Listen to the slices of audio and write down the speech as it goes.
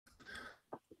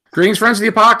Greetings, friends of the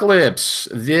apocalypse.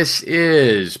 This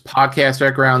is Podcast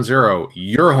at Ground Zero,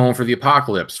 your home for the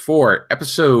apocalypse for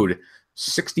episode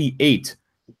 68,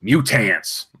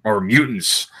 Mutants or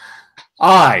Mutants.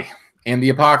 I am the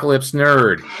apocalypse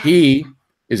nerd. He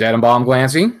is Adam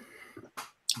Baumglancy.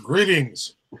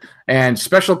 Greetings. And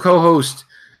special co-host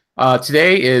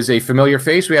today is a familiar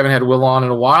face. We haven't had Will on in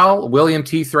a while. William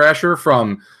T. Thrasher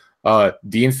from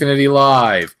D Infinity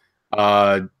Live,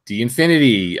 D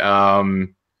Infinity,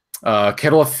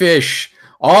 Kettle of Fish,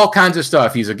 all kinds of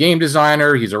stuff. He's a game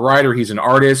designer. He's a writer. He's an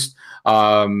artist.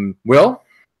 Will,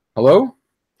 hello?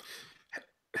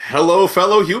 Hello,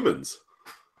 fellow humans.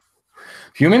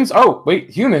 Humans? Oh, wait,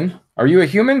 human? Are you a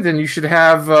human? Then you should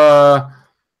have the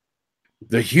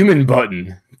human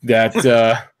button that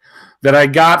that I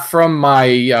got from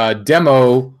my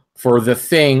demo for The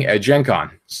Thing at Gen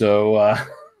Con. So, well,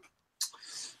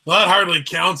 that hardly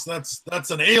counts.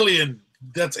 That's an alien.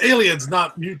 That's aliens,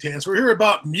 not mutants. We're here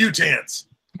about mutants.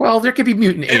 Well, there could be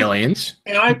mutant aliens,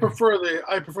 and I prefer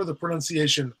the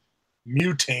pronunciation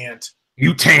mutant.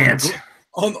 Mutant.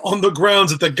 On the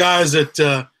grounds that the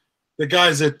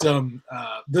guys at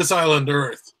This Island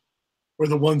Earth were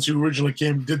the ones who originally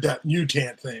did that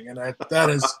mutant thing, and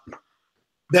that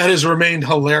has remained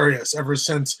hilarious ever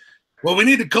since. Well, we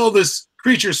need to call this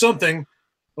creature something.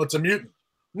 What's a mutant?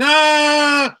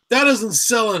 Nah, that isn't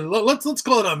selling. Let's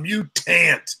call it a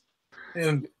mutant.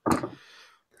 And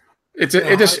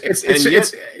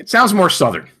it sounds more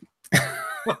southern.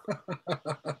 Well,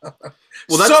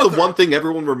 that's southern. The one thing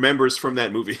everyone remembers from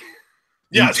that movie.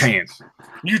 Yes.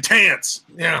 Mutants.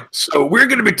 Yeah. So we're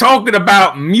going to be talking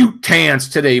about mutants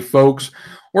today, folks.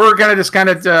 We're going to just kind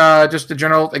of just a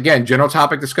general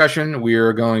topic discussion.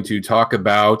 We're going to talk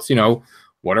about,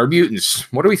 what are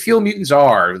mutants? What do we feel mutants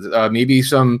are? Maybe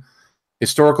some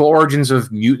historical origins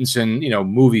of mutants in,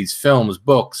 movies, films,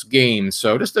 books, games.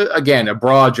 So just, a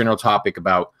broad general topic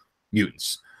about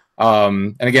mutants.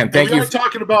 And again, thank you. We are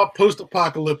talking about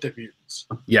post-apocalyptic mutants.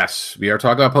 Yes, we are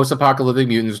talking about post-apocalyptic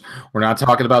mutants. We're not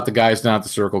talking about the guys down at the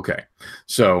Circle K.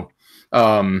 So,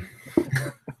 but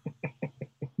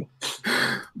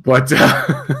or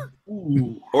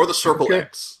the Circle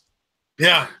X.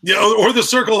 Yeah, or the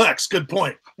Circle X. Good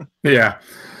point. Yeah.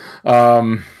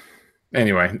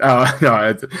 Anyway,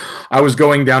 no, I was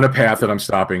going down a path that I'm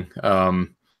stopping.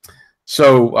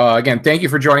 So again, thank you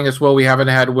for joining us, Will. We haven't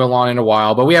had Will on in a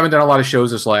while, but we haven't done a lot of shows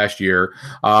this last year.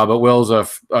 But Will's a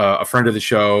friend of the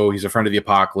show. He's a friend of the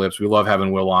apocalypse. We love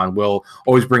having Will on. Will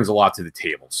always brings a lot to the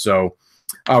table. So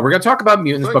we're going to talk about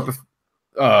mutants, but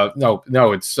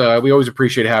it's we always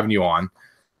appreciate having you on.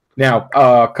 Now,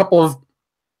 a couple of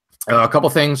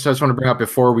things I just want to bring up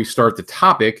before we start the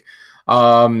topic.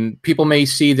 People may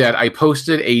see that I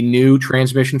posted a new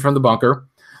transmission from the bunker.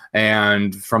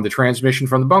 And from the transmission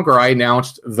from the bunker, I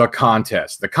announced the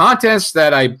contest. The contest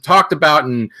that I talked about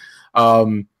in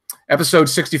episode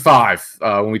 65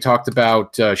 when we talked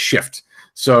about Shift.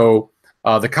 So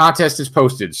the contest is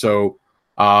posted. So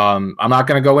I'm not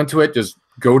going to go into it. Just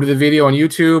go to the video on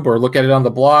YouTube or look at it on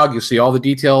the blog. You'll see all the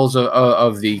details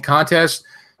of the contest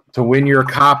to win your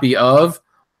copy of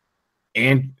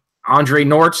and Andre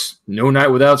Nort's No Night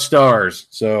Without Stars.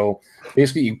 So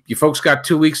basically, you folks got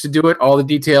 2 weeks to do it. All the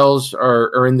details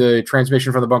are in the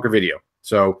transmission from the bunker video.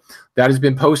 So that has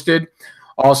been posted.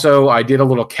 Also, I did a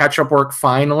little catch-up work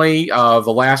finally of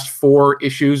the last 4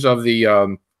 issues of the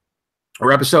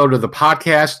or episode of the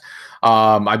podcast.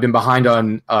 I've been behind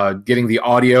on getting the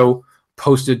audio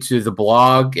posted to the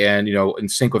blog and, in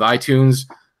sync with iTunes.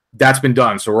 That's been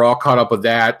done. So we're all caught up with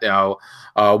that. Now,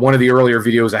 one of the earlier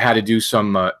videos, I had to do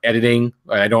some editing.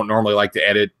 I don't normally like to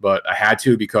edit, but I had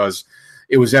to because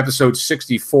it was episode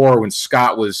 64 when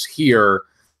Scott was here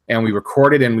and we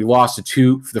recorded and we lost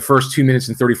the first 2 minutes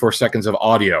and 34 seconds of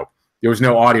audio. There was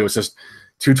no audio. It's just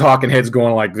 2 talking heads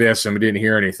going like this and we didn't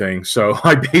hear anything. So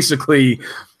I basically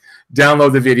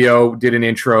downloaded the video, did an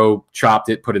intro, chopped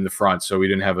it, put it in the front so we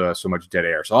didn't have so much dead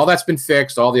air. So all that's been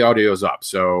fixed. All the audio is up.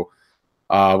 So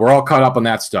we're all caught up on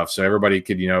that stuff, so everybody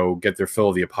could, get their fill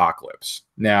of the apocalypse.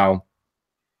 Now,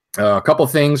 a couple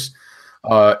of things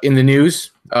in the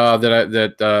news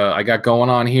that I got going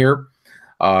on here.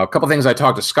 A couple of things I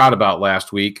talked to Scott about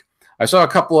last week. I saw a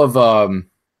couple of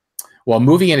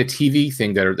movie and a TV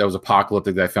thing that was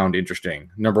apocalyptic that I found interesting.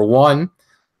 Number one,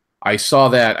 I saw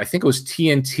that I think it was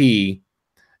TNT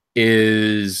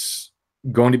is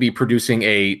going to be producing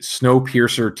a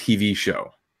Snowpiercer TV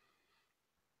show,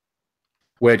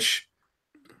 which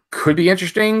could be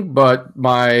interesting, but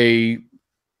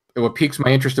what piques my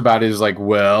interest about it is are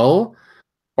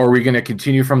we going to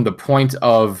continue from the point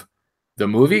of the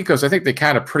movie? Because I think they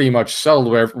kind of pretty much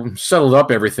settled up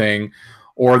everything,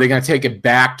 or are they going to take it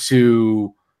back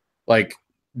to like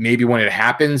maybe when it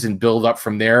happens and build up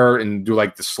from there and do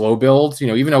like the slow builds?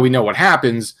 Even though we know what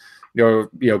happens,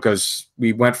 because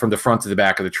we went from the front to the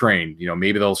back of the train.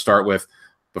 Maybe they'll start with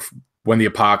when the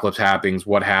apocalypse happens,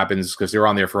 what happens, because they're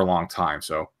on there for a long time.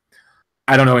 So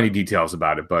I don't know any details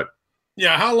about it, but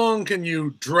yeah, how long can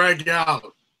you drag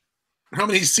out? How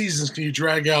many seasons can you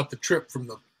drag out the trip from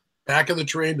the back of the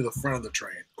train to the front of the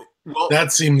train? Well,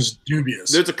 that seems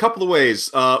dubious. There's a couple of ways.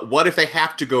 What if they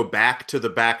have to go back to the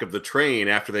back of the train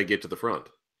after they get to the front?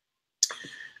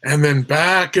 And then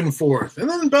back and forth, and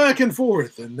then back and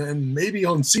forth, and then maybe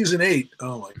on season 8.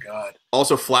 Oh my God!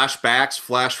 Also, flashbacks,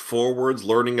 flash forwards,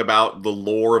 learning about the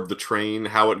lore of the train,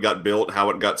 how it got built,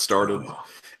 how it got started,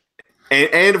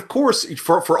 and of course,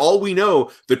 for all we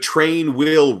know, the train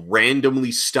will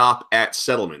randomly stop at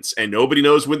settlements, and nobody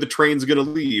knows when the train's going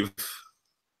to leave.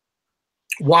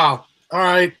 Wow! All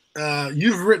right,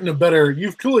 you've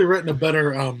clearly written a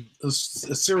better a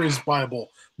series Bible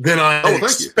than I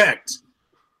expect.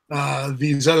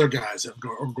 These other guys are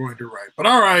going to write. But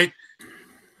all right,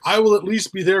 I will at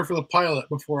least be there for the pilot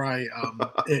before I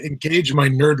engage my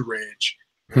nerd rage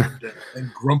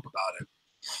and grump about it.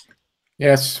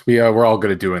 Yes, we're all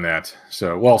good at doing that.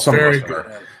 So, well, some very of us good.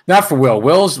 are. Not for Will.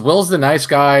 Will's the nice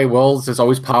guy. Will's is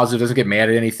always positive, doesn't get mad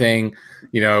at anything,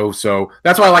 So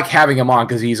that's why I like having him on,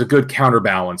 because he's a good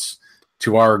counterbalance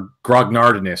to our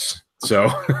grognardiness. So.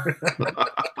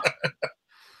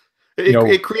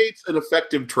 It creates an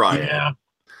effective triad. Yeah,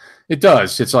 it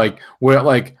does. It's like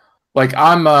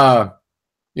I'm I'm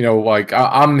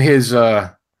his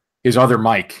other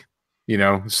Mike.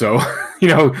 So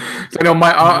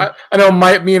I know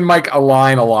me and Mike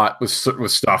align a lot with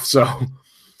stuff. So,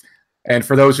 and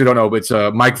for those who don't know, it's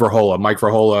Mike Verhola. Mike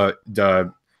Verhola,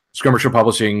 the Skirmisher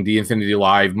Publishing, The Infinity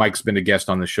Live. Mike's been a guest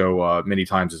on the show many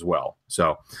times as well.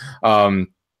 So,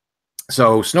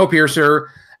 Snowpiercer.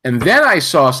 And then I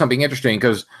saw something interesting,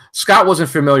 because Scott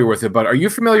wasn't familiar with it. But are you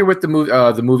familiar with the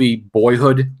movie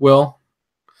Boyhood, Will?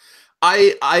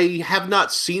 I have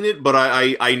not seen it, but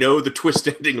I know the twist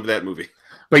ending of that movie.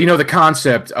 But the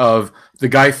concept of the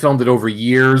guy filmed it over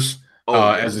years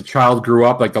as the child grew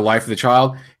up, like the life of the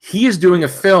child. He is doing a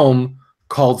film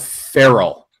called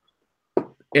Feral.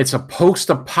 It's a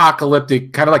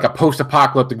post-apocalyptic, kind of like a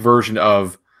post-apocalyptic version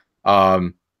of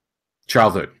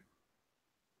childhood.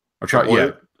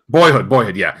 Yeah.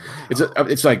 Boyhood, yeah.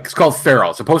 It's called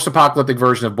Feral. It's a post-apocalyptic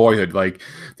version of Boyhood. Like,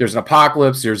 there's an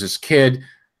apocalypse. There's this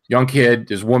young kid.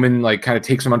 This woman kind of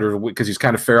takes him under, because he's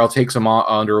kind of feral, takes him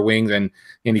under her wings, and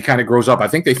he kind of grows up. I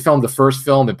think they filmed the first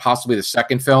film and possibly the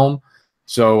second film.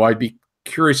 So I'd be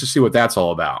curious to see what that's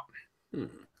all about.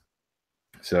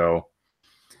 So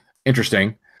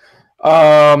interesting.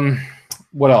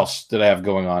 What else did I have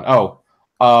going on?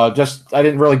 I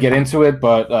didn't really get into it,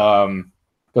 but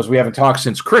because we haven't talked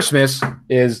since Christmas,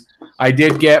 is I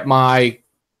did get my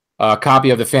copy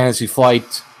of the Fantasy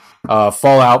Flight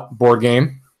Fallout board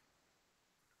game.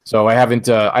 So I haven't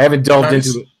delved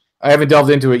into it. I haven't delved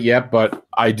into it yet, but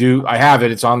I have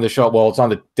it. It's on the shelf. Well, it's on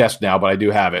the desk now, but I do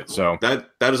have it. So that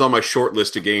is on my short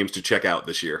list of games to check out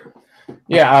this year.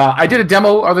 Yeah, I did a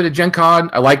demo of it at Gen Con.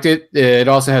 I liked it. It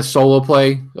also has solo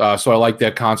play, so I like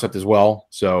that concept as well.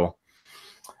 So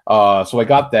I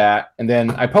got that, and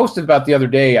then I posted about the other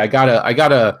day. I got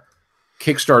a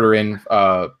Kickstarter in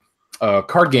a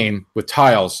card game with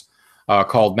tiles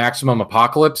called Maximum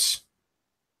Apocalypse,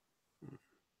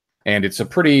 and it's a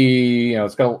pretty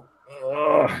it's got.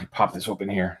 Pop this open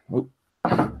here. Oop.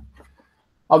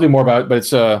 I'll do more about it, but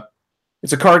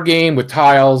it's a card game with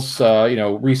tiles,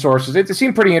 resources. It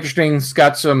seemed pretty interesting. It's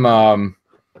got some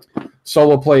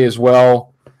solo play as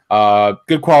well.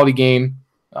 Good quality game.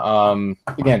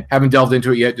 Again, haven't delved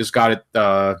into it yet. Just got it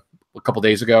a couple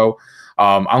days ago.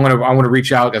 I want to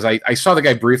reach out, as I saw the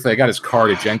guy briefly. I got his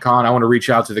card at Gen Con. I want to reach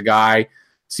out to the guy,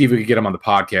 see if we could get him on the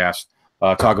podcast.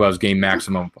 Talk about his game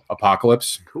Maximum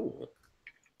Apocalypse. Cool.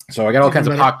 So I got all kinds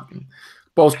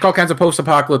of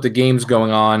post-apocalyptic games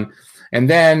going on, and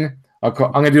then I'm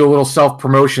going to do a little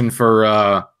self-promotion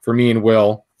for me and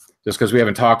Will, just because we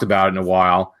haven't talked about it in a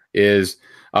while. Is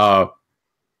myself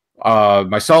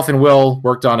and Will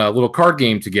worked on a little card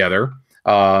game together.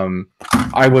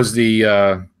 I was the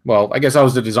I guess I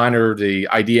was the designer, the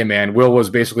idea man. Will was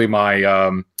basically my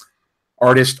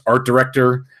art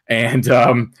director, and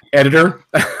editor.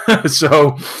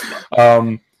 So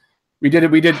we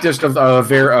did just a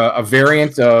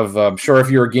variant of. I'm sure if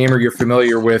you're a gamer, you're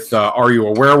familiar with Are You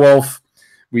a Werewolf?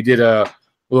 We did a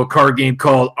little card game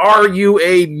called Are You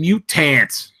a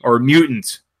Mutant or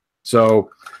Mutant?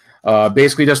 So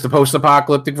basically just the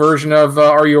post-apocalyptic version of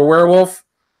Are You a Werewolf?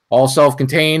 All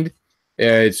self-contained.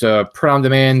 It's a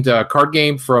print-on-demand card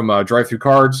game from Drive Through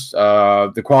Cards.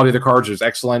 The quality of the cards is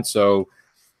excellent, so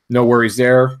no worries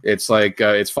there. It's like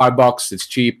it's $5. It's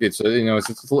cheap. It's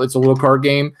it's a little card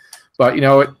game, but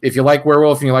if you like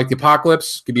Werewolf and you like the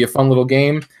Apocalypse, it could be a fun little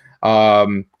game.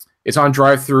 It's on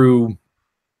Drive Through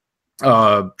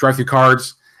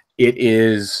Cards. It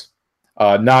is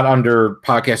not under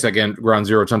Podcast at Ground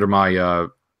Zero. It's under my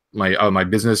my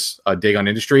business, Dagon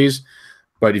Industries.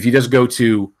 But if you just go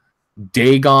to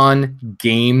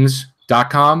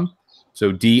DagonGames.com,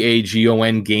 so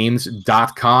DAGON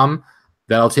Games.com,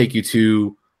 that'll take you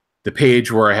to the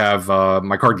page where I have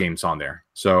my card games on there.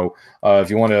 So if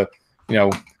you want to,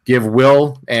 give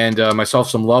Will and myself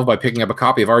some love by picking up a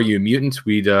copy of Are You a Mutant,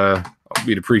 we'd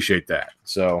appreciate that.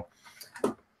 So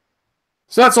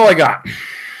that's all I got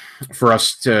for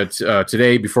us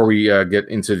today before we get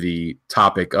into the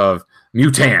topic of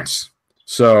mutants.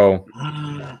 So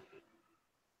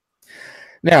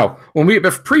now, when we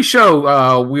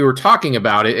pre-show, we were talking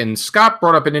about it, and Scott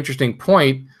brought up an interesting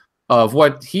point of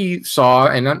what he saw,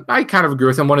 and I kind of agree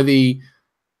with him. One of the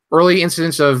early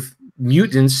incidents of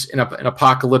mutants in an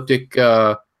apocalyptic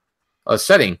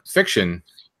setting, fiction.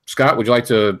 Scott, would you like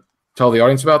to tell the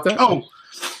audience about that? Oh,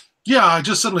 yeah. It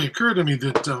just suddenly occurred to me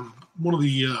that one of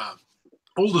the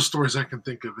oldest stories I can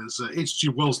think of is H.G.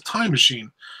 Wells' Time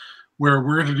Machine, where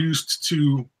we're introduced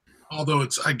to, although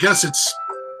I guess it's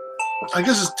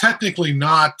technically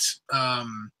not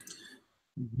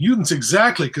mutants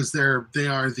exactly, because they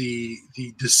are the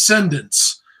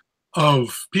descendants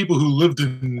of people who lived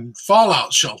in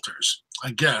fallout shelters,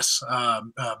 I guess,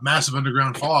 massive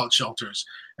underground fallout shelters,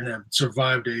 and have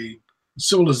survived a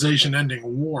civilization-ending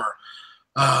war.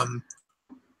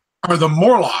 Are the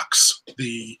Morlocks,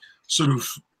 the sort of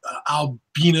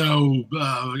albino,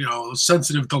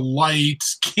 sensitive to light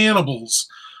cannibals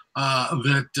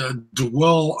that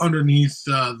dwell underneath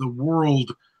the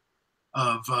world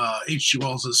of H.G.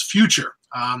 Wells's future,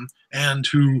 and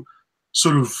who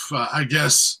sort of,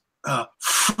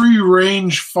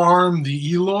 free-range farm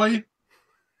the Eloi,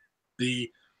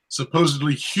 the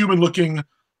supposedly human-looking,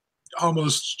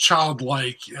 almost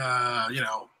childlike,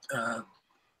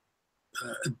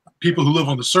 people who live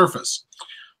on the surface.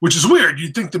 Which is weird.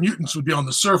 You'd think the mutants would be on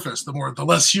the surface. The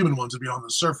less human ones would be on the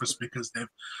surface because they've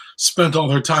spent all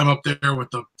their time up there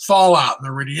with the fallout and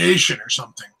the radiation or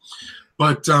something.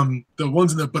 But the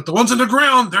ones in the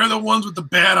ground, they're the ones with the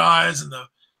bad eyes and the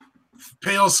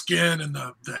pale skin and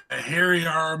the hairy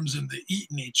arms and the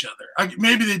eating each other.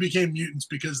 Maybe they became mutants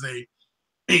because they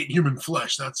ate human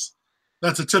flesh. That's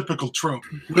a typical trope.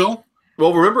 Will?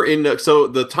 Well, remember, so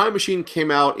the Time Machine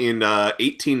came out in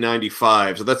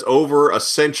 1895, so that's over a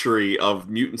century of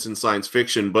mutants in science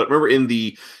fiction. But remember, in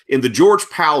the George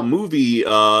Powell movie,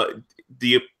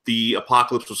 the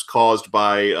apocalypse was caused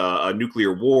by a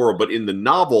nuclear war, but in the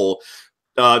novel,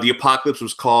 the apocalypse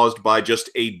was caused by just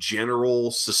a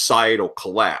general societal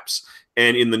collapse.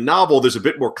 And in the novel, there's a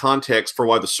bit more context for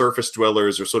why the surface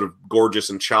dwellers are sort of gorgeous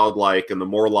and childlike, and the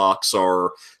Morlocks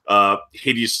are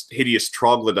hideous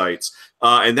troglodytes.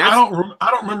 And that's I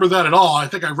don't remember that at all. I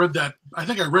think I read that. I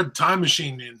think I read Time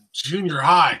Machine in junior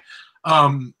high.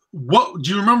 What do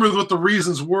you remember? What the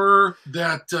reasons were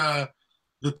that the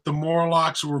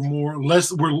Morlocks were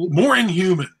more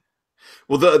inhuman?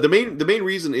 Well, the main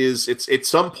reason is it's at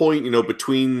some point,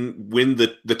 between when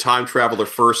the time traveler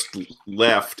first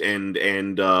left and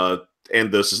the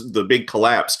big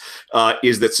collapse,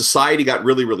 is that society got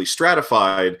really, really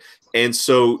stratified. And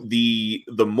so the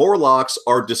Morlocks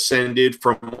are descended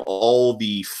from all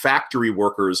the factory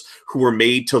workers who were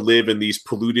made to live in these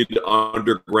polluted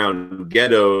underground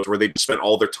ghettos where they spent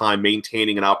all their time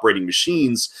maintaining and operating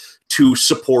machines to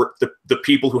support the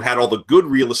people who had all the good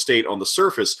real estate on the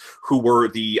surface, who were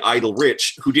the idle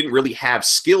rich, who didn't really have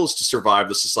skills to survive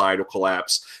the societal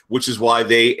collapse, which is why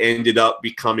they ended up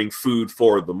becoming food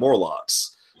for the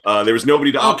Morlocks. There was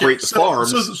nobody to operate the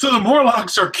farms. So the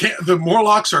Morlocks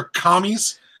are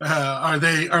commies. Have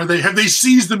they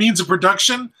seized the means of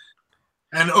production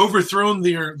and overthrown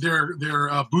their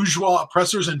bourgeois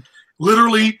oppressors and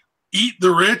literally eat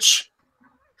the rich?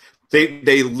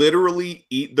 They literally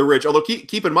eat the rich. Although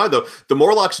keep in mind though, the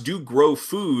Morlocks do grow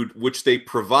food, which they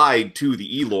provide to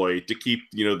the Eloi to keep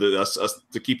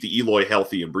to keep the Eloi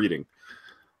healthy and breeding.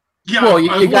 Yeah, well,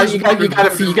 you got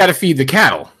to feed the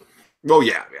cattle. Oh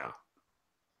yeah.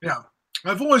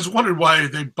 I've always wondered why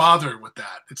they bothered with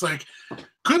that. It's like,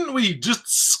 couldn't we just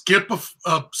skip a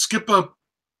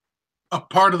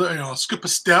part of skip a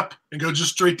step and go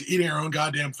just straight to eating our own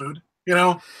goddamn food?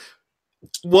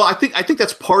 Well, I think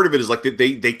that's part of it is like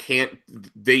they can't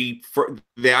they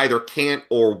either can't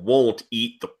or won't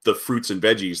eat the fruits and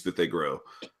veggies that they grow.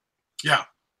 Yeah.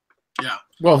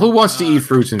 Well, who wants to eat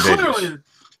fruits and clearly, veggies?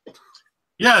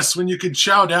 Yes, when you can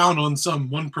chow down on some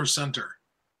 1%er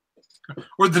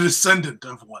or the descendant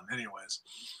of one, anyways.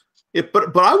 Yeah,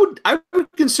 but I would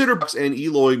consider Bucks and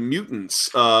Eloy mutants.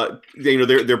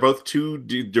 They're both two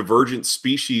divergent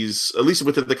species, at least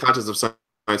within the context of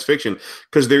science fiction,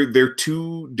 because they're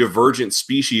two divergent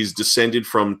species descended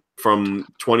from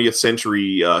 20th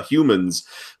century humans,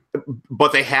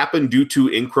 but they happen due to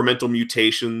incremental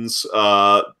mutations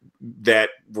that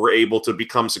were able to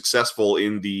become successful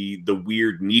in the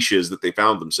weird niches that they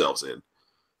found themselves in.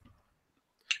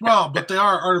 Well, but they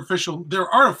are artificial.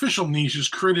 They're artificial niches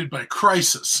created by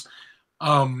crisis.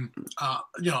 The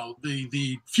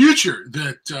future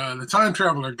that the time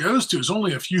traveler goes to is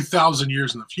only a few thousand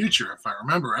years in the future, if I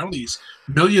remember. I don't think he's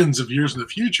millions of years in the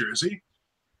future, is he?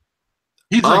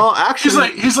 He's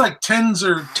like tens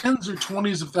or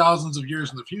 20s of thousands of years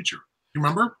in the future. You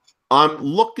remember? I'm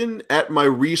looking at my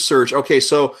research. Okay,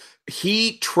 so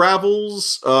he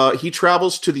travels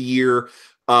to the year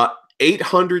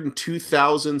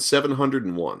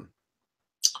 802,701.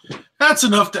 That's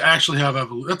enough to actually have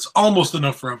evolution. That's almost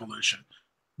enough for evolution.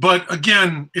 But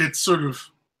again, it's sort of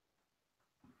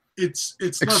it's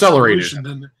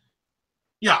accelerated.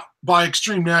 By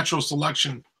extreme natural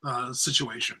selection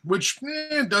situation, which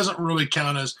doesn't really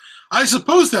count as. I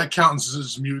suppose that counts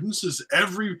as mutants,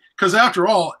 because after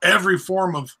all, every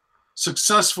form of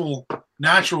successful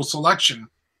natural selection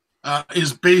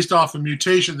is based off a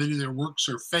mutation that either works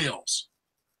or fails.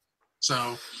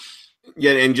 So,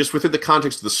 yeah, and just within the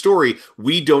context of the story,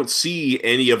 we don't see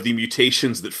any of the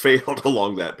mutations that failed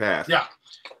along that path. Yeah.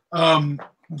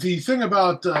 The thing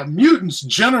about mutants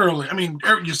generally, I mean,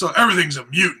 everything's a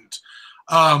mutant.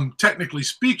 Technically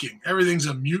speaking, everything's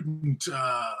a mutant.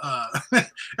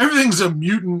 Everything's a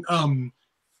mutant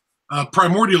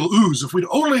primordial ooze. If we'd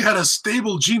only had a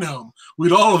stable genome,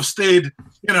 we'd all have stayed,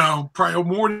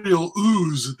 primordial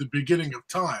ooze at the beginning of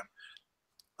time.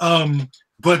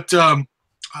 But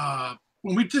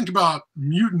when we think about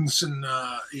mutants in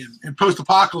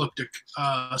post-apocalyptic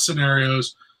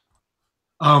scenarios,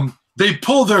 they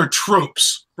pull their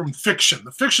tropes from fiction.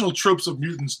 The fictional tropes of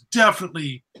mutants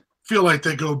definitely feel like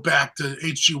they go back to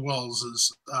H.G.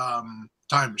 Wells'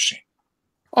 Time Machine.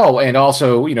 Oh, and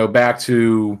also, back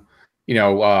to,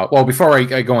 before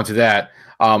I go into that,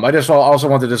 I just also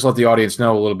wanted to just let the audience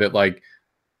know a little bit, like,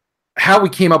 how we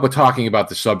came up with talking about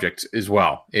the subject as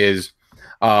well is,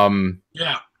 I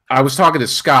was talking to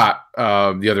Scott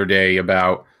the other day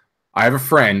about, I have a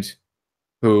friend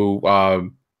who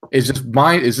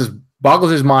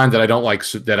boggles his mind that I don't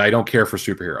care for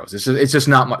superheroes. It's just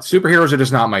not superheroes are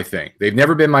just not my thing. They've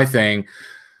never been my thing.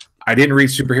 I didn't read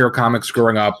superhero comics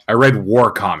growing up. I read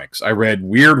war comics. I read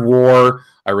Weird War.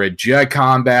 I read GI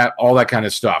Combat, all that kind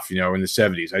of stuff, in the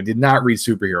 70s. I did not read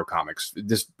superhero comics.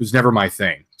 This was never my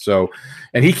thing. So,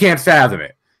 and he can't fathom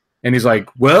it. And he's like,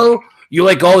 well, you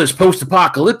like all this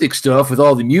post-apocalyptic stuff with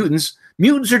all the mutants.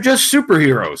 Mutants are just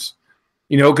superheroes.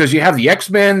 Because you have the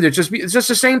X-Men. It's just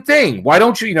the same thing. Why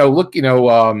don't you, look,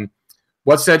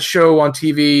 what's that show on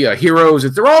TV? Heroes.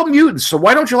 They're all mutants. So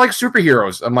why don't you like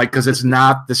superheroes? I'm like, because it's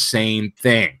not the same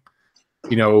thing.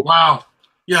 Wow.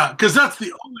 Yeah, because that's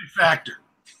the only factor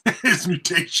is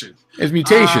mutation.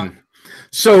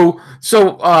 So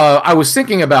I was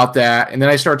thinking about that, and then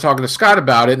I started talking to Scott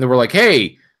about it, and they were like,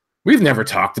 hey, we've never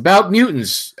talked about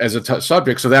mutants as a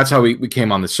subject. So that's how we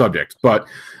came on the subject. But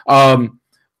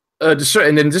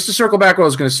and then just to circle back, what I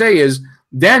was going to say is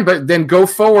then go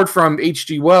forward from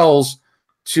H.G. Wells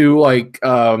to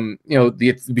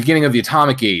the beginning of the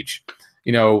atomic age,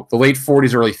 the late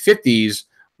 40s, early 50s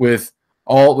with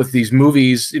these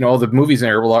movies, all the movies in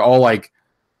there were all like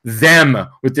them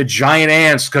with the giant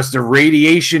ants because the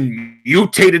radiation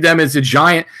mutated them as a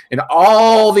giant, and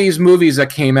all these movies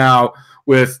that came out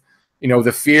with,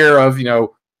 the fear of,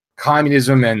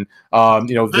 communism and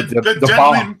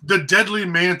the deadly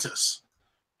mantis.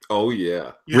 Oh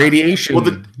yeah, radiation. Well,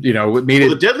 the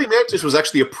deadly mantis was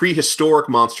actually a prehistoric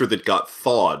monster that got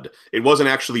thawed. It wasn't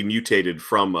actually mutated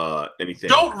from anything.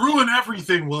 Don't ruin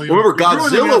everything, William. Remember,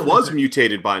 Godzilla was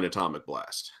mutated by an atomic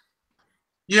blast.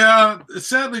 Yeah,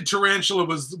 sadly, Tarantula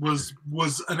was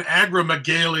an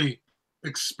agromegaly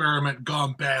experiment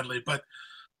gone badly, but.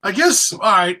 I guess, all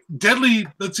right, deadly,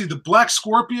 let's see, the Black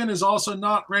Scorpion is also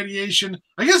not radiation.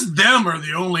 I guess them is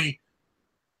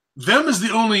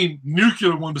the only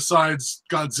nuclear one besides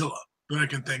Godzilla that I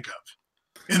can think of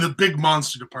in the big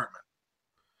monster department.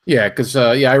 Yeah, because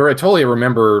I totally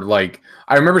remember. Like,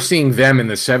 I remember seeing them in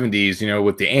the 70s. I remember seeing them in the 70s.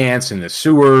 With the ants and the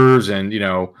sewers, and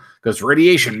because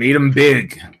radiation made them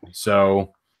big.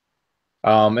 So,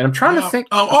 and I'm trying to think.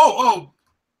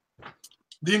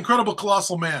 The Incredible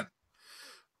Colossal Man.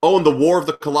 Oh, and the War of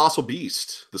the Colossal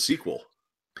Beast, the sequel.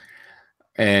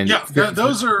 And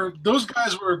those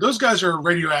guys are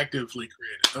radioactively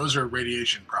created. Those are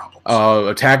radiation problems.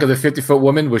 Attack of the 50-Foot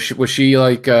Woman, was she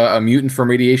like a mutant from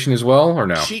radiation as well, or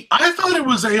no? I thought it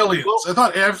was aliens.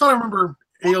 I remember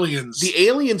aliens. The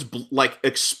aliens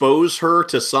expose her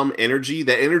to some energy.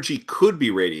 That energy could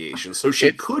be radiation, so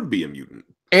she could be a mutant.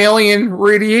 Alien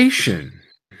radiation.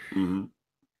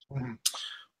 Mm-hmm.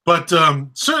 But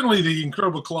certainly the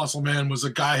Incredible Colossal Man was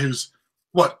a guy who's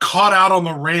caught out on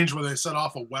the range where they set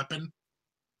off a weapon.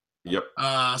 Yep.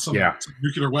 Some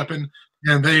nuclear weapon,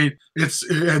 and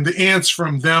the ants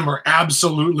from them are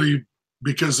absolutely,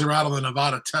 because they're out on the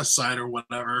Nevada test site or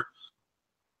whatever.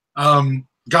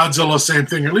 Godzilla, same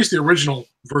thing. At least the original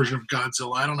version of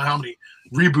Godzilla. I don't know how many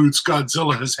reboots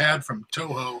Godzilla has had from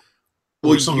Toho.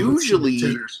 Well, usually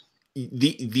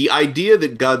the idea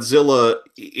that Godzilla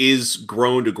is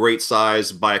grown to great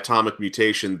size by atomic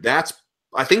mutation,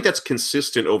 I think that's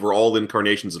consistent over all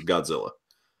incarnations of Godzilla.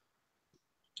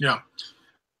 Yeah.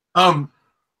 The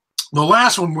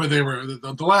last one where they were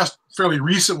the last fairly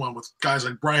recent one with guys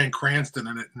like Bryan Cranston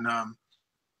in it, and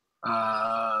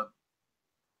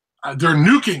they're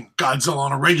nuking Godzilla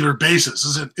on a regular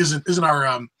basis. Isn't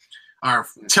our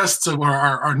tests of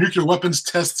our nuclear weapons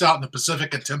tests out in the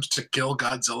Pacific attempts to kill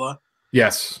Godzilla?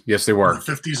 Yes, they were. In the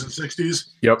 50s and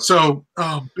 60s. Yep. So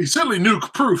he's certainly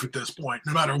nuke-proof at this point,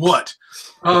 no matter what.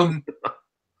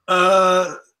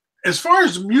 As far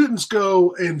as mutants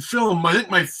go in film, I think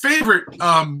my favorite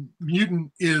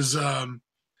mutant is from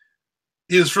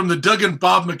the Doug and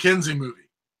Bob McKenzie movie.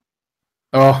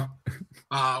 Oh.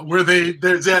 Where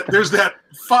there's that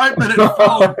 5-minute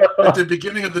film at the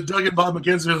beginning of the Doug and Bob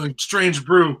McKenzie movie, Strange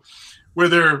Brew, where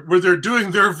they're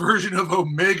doing their version of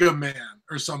Omega Man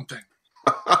or something.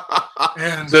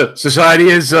 And the society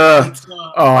is I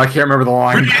can't remember the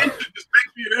line. Radiation just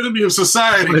makes me an enemy of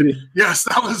society. Yes,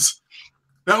 that was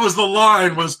the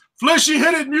line, was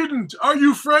fleshy-headed mutant, are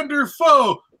you friend or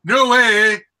foe? No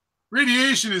way.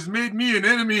 Radiation has made me an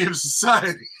enemy of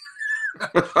society.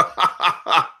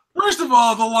 First of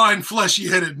all, the line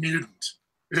fleshy-headed mutant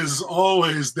is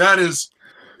always just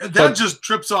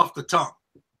trips off the tongue.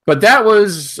 But that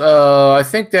was I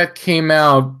think that came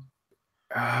out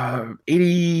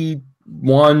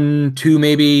 81, 2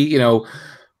 maybe,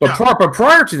 but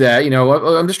prior to that,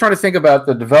 I'm just trying to think about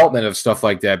the development of stuff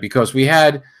like that, because we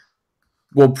had,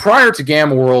 prior to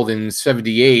Gamma World in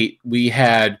 78, we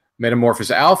had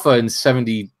Metamorphosis Alpha in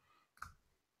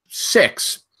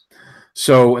 76.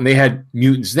 So, and they had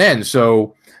mutants then.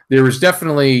 So there was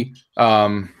definitely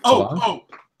who's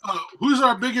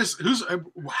our biggest?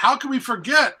 How can we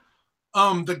forget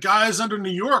the guys under New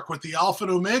York with the Alpha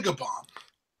and Omega bomb?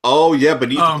 Oh yeah,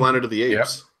 Beneath the Planet of the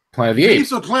Apes. Yep. Planet of the Apes. Beneath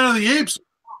the Planet of the Apes.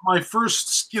 My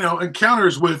first,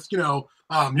 encounters with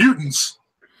mutants.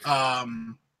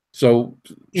 In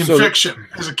fiction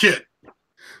as a kid.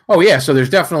 Oh yeah, so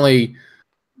there's definitely,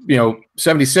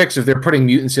 76. If they're putting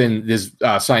mutants in this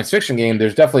science fiction game,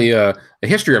 there's definitely a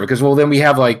history of it. Because then we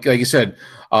have like you said,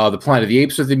 the Planet of the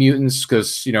Apes with the mutants.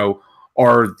 Because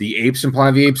are the apes in Planet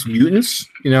of the Apes mutants?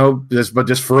 But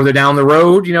just further down the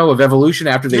road, of evolution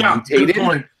after they mutated. Good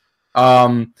point.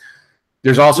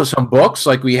 There's also some books,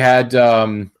 like we had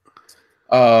some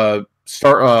of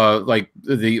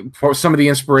the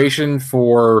inspiration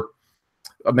for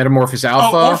Metamorphosis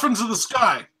Alpha. Orphans of the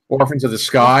Sky. Orphans of the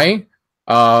Sky.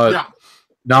 Not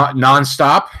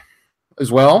Nonstop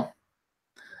as well.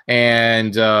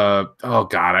 And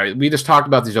we just talked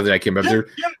about these other day. I can't remember.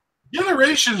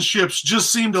 Generation ships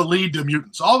just seem to lead to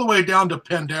mutants, all the way down to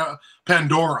Pandorum.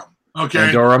 Okay,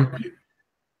 Pandorum.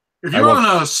 If you're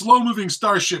on a slow-moving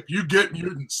starship, you get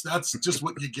mutants. That's just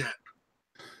what you get.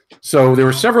 So there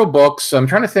were several books. I'm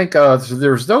trying to think. So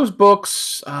there's those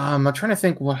books. I'm trying to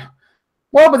think what.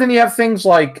 Well, but then you have things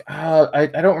like I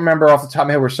don't remember off the top of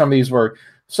my head where some of these were.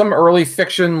 Some early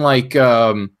fiction, like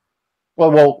Andrew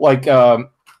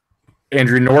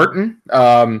Norton,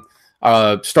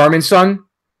 Starman's Son,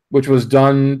 which was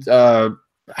done.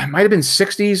 It might have been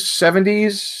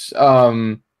 60s,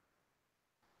 70s.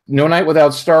 No Night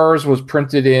Without Stars was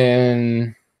printed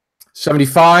in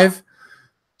 75.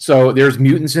 So there's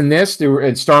mutants in this.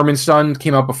 And Starman's Son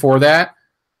came out before that.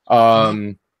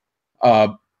 It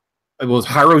was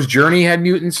Hiro's Journey had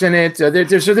mutants in it.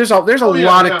 There's a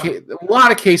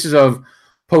lot of cases of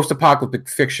post-apocalyptic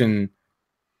fiction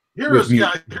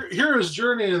Hero's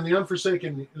Journey and the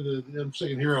Unforsaken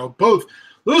Hero, both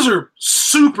those are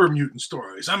super mutant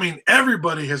stories. I mean,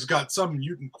 everybody has got some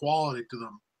mutant quality to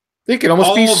them. They can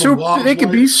almost be super. They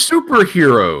can be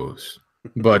superheroes,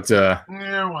 but yeah.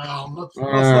 Well, let's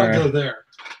not go there.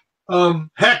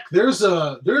 Heck, there's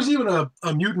even a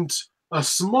mutant, a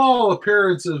small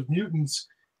appearance of mutants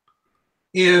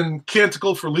in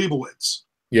Canticle for Leibowitz.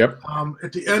 Yep.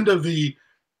 At the end of the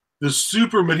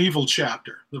super medieval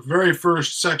chapter, the very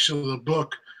first section of the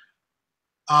book,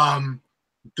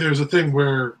 there's a thing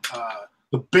where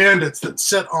the bandits that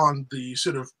set on the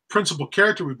sort of principal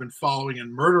character we've been following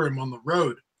and murder him on the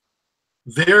road,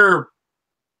 they're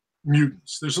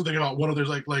mutants. There's something about one of them's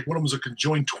like one of them is a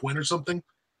conjoined twin or something,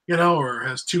 or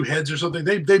has two heads or something.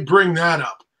 They bring that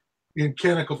up in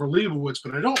Canticle for Leibowitz,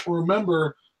 but I don't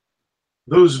remember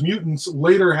those mutants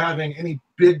later having any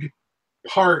big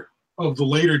part of the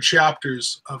later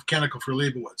chapters of Canticle for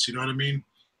Leibowitz. You know what I mean?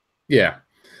 Yeah.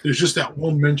 There's just that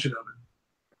one mention of it.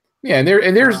 Yeah, and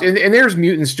there's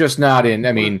mutants just not in.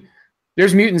 I mean,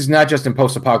 there's mutants not just in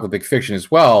post-apocalyptic fiction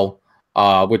as well,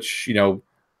 which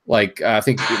I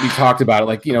think we talked about it.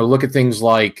 Like look at things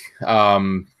like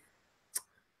The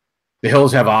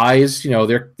Hills Have Eyes.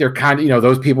 They're kind of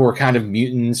those people were kind of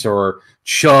mutants, or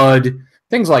Chud,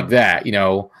 things like that. They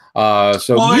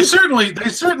certainly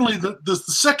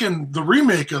the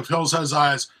remake of Hills Has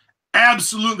Eyes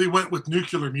absolutely went with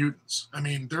nuclear mutants. I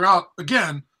mean, they're out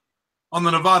again on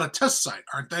the Nevada test site,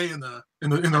 aren't they? In the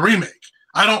remake,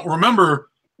 I don't remember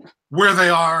where they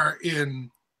are in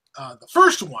the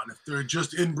first one. If they're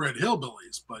just inbred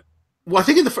hillbillies, but I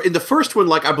think in the first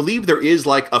one, I believe there is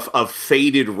a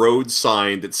faded road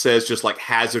sign that says just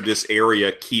hazardous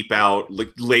area, keep out,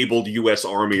 labeled U.S.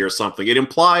 Army or something. It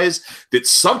implies that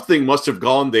something must have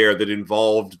gone there that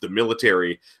involved the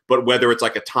military, but whether it's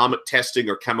atomic testing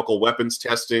or chemical weapons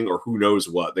testing or who knows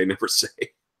what, they never say.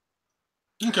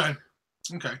 Okay.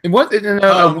 And what?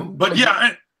 But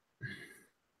yeah.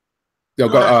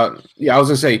 I was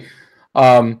gonna say,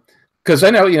 because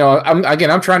I know,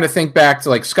 I'm trying to think back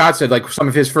to Scott said, some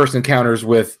of his first encounters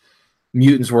with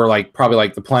mutants were probably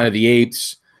the Planet of the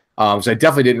Apes. So I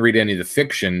definitely didn't read any of the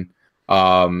fiction.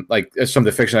 Some of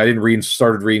the fiction I didn't read and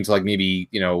started reading to maybe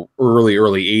early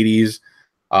 80s.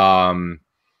 I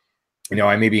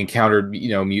maybe encountered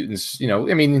mutants.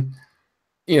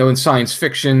 In science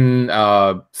fiction,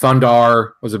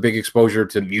 Thundar was a big exposure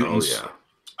to mutants.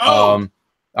 Oh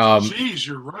yeah. Geez,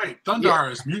 you're right. Thundar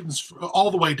is mutants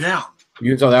all the way down.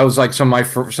 Mutants. That was some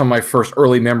of my first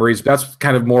early memories. That's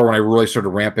kind of more when I really started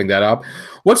ramping that up.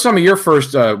 What's some of your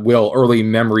first early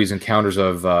memories, encounters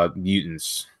of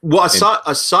mutants? Well,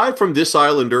 aside from This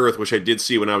Island Earth, which I did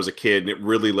see when I was a kid, and it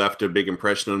really left a big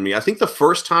impression on me. I think the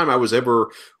first time I was ever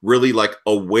really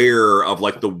aware of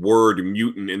the word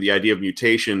mutant and the idea of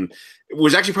mutation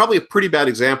was actually probably a pretty bad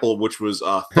example, which was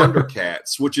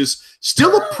Thundercats, which is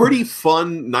still a pretty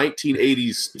fun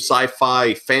 1980s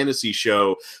sci-fi fantasy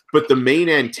show. But the main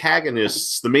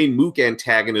Mook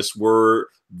antagonists were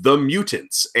the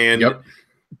mutants,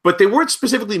 but they weren't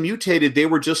specifically mutated. They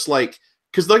were just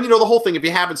because the whole thing, if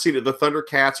you haven't seen it, the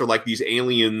Thundercats are these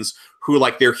aliens who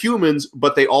they're humans,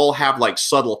 but they all have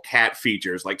subtle cat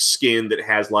features, skin that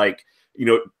has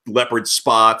leopard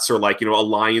spots, or a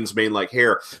lion's mane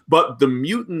hair. But the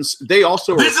mutants, they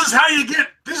also this is how you get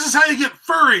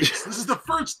furries. This is the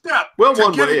first step. Well,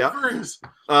 one way, yeah. Furries.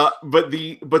 But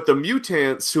the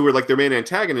mutants, who are their main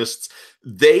antagonists,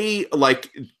 they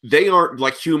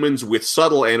aren't humans with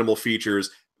subtle animal features.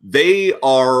 They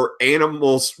are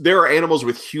animals. There are animals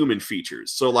with human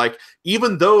features. So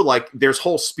even though there's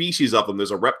whole species of them,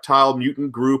 there's a reptile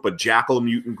mutant group, a jackal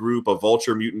mutant group, a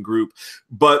vulture mutant group,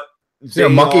 but is there a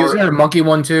monkey? Is there a monkey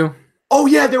one too? Oh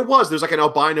yeah, there was. There's an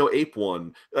albino ape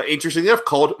one. Interestingly enough,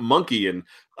 called Monkey, and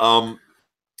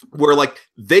where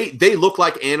they look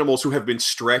like animals who have been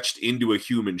stretched into a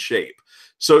human shape.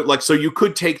 So you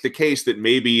could take the case that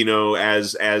maybe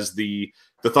as the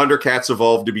Thundercats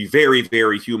evolved to be very,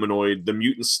 very humanoid, the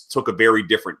mutants took a very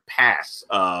different path.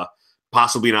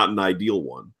 Possibly not an ideal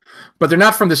one. But they're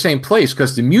not from the same place,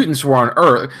 because the mutants were on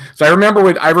Earth. So I remember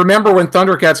when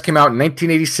Thundercats came out in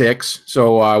 1986.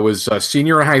 So I was a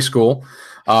senior in high school.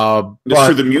 So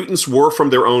the mutants were from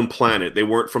their own planet. They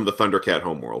weren't from the Thundercat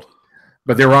homeworld.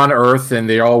 But they were on Earth, and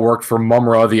they all worked for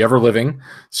Mumra, the Ever-Living.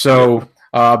 So,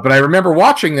 but I remember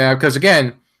watching that because,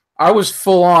 again, I was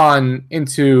full on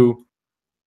into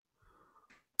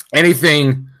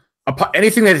anything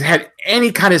that had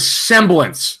any kind of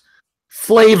semblance,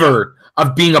 flavor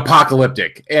of being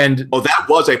apocalyptic. And that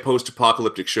was a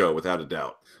post-apocalyptic show, without a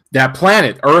doubt. that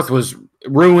planet, Earth, was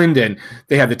ruined, and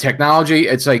they had the technology.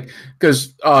 It's like,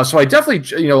 because so I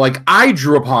definitely, like, I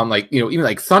drew upon, like, even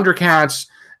like Thundercats,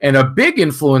 and a big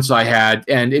influence I had,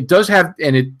 and it does have,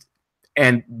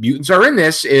 and mutants are in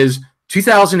this, is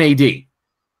 2000 AD.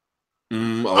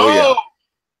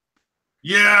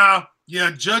 Yeah.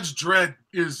 Judge Dredd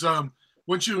is Judge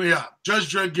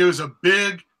Dredd gives a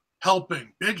big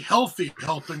healthy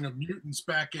helping of mutants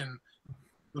back in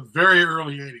the very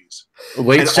early 80s.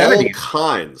 Late 70s. All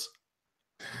kinds.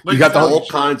 You got all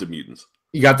kinds of mutants.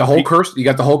 You got the whole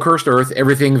cursed Earth,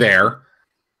 everything there.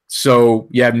 So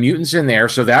you had mutants in there.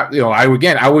 So that,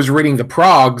 I was reading the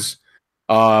progs,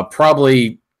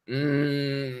 probably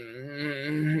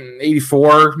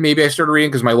 84, maybe I started reading,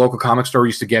 because my local comic store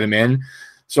used to get them in.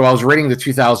 So I was reading the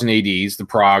 2000 ADs, the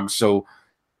progs. So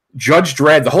Judge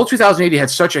Dredd, the whole 2000 AD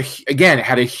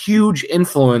had a huge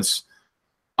influence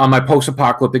on my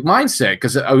post-apocalyptic mindset,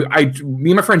 because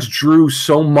me and my friends drew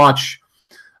so much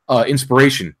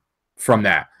inspiration from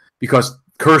that, because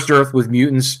Cursed Earth with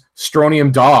mutants,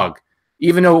 Strontium Dog,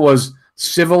 even though it was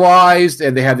civilized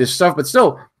and they had this stuff, but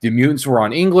still the mutants were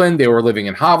on England, they were living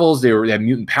in hovels, they had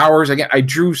mutant powers. Again, I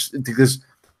drew because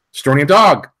Strontium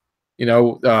Dog, late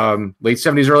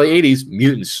 70s, early 80s,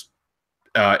 mutants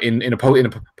in a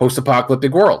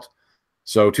post-apocalyptic world.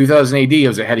 So 2000 AD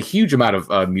had a huge amount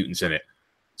of mutants in it.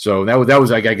 So that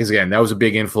was, I guess, again, that was a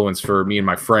big influence for me and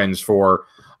my friends for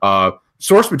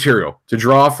source material to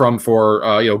draw from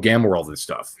for Gamma World and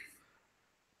stuff.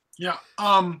 Yeah,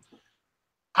 I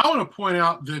want to point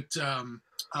out that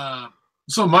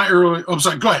some of my early. Oh,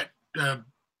 sorry. Go ahead.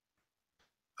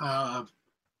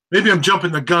 Maybe I'm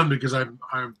jumping the gun because I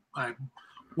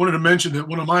wanted to mention that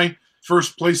one of my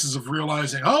first places of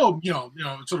realizing, sort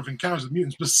of encounters with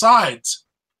mutants. Besides,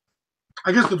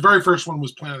 I guess the very first one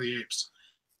was Planet of the Apes.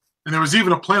 And there was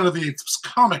even a Planet of the Apes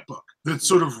comic book that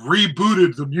sort of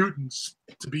rebooted the mutants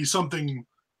to be something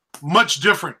much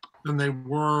different than they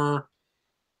were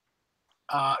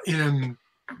in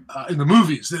the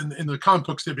movies. In the comic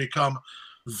books, they become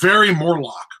very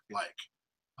Morlock-like,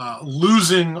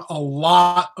 losing a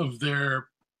lot of their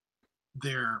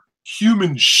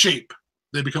human shape.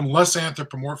 They become less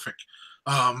anthropomorphic,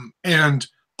 and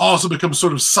also become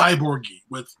sort of cyborgy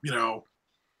with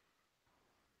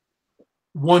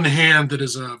one hand that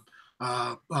is a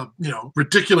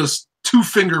ridiculous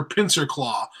 2-finger pincer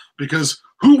claw, because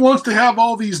who wants to have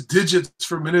all these digits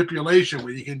for manipulation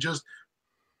when you can just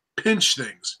pinch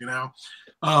things,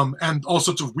 and all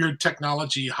sorts of weird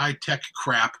technology, high-tech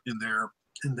crap in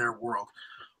their world.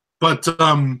 But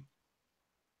I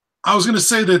was going to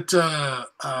say that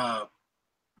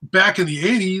back in the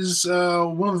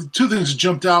 80s, one of the two things that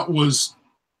jumped out was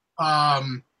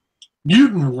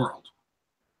Mutant World.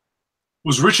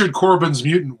 Was Richard Corbin's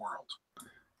Mutant World.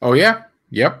 Oh, yeah?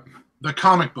 Yep. The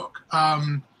comic book.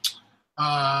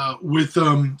 With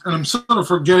and I'm sort of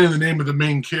forgetting the name of the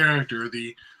main character,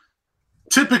 the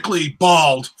typically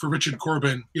bald for Richard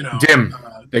Corbin, Dim.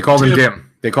 They called him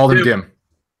Dim. They called him Dim.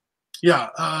 Yeah,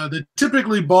 the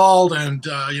typically bald and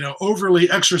overly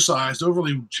exercised,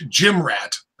 overly gym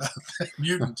rat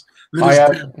mutant.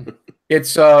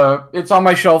 It's on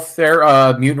my shelf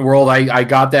there. Mutant World. I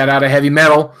got that out of Heavy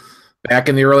Metal back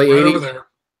in the early 80s.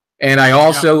 And I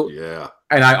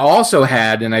also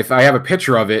had, and if I have a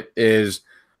picture of it, is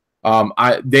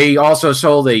they also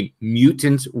sold a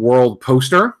Mutant World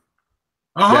poster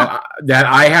that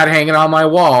I had hanging on my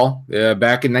wall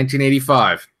back in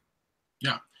 1985.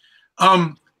 Yeah.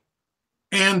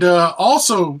 And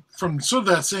also from sort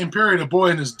of that same period, A Boy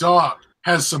and His Dog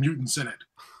has some mutants in it.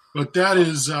 But that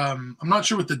is, I'm not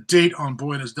sure what the date on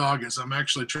Boy and His Dog is. I'm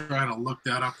actually trying to look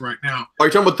that up right now. Are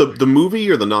you talking about the movie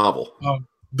or the novel?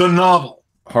 The novel.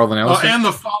 Harlan Ellison? And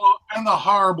the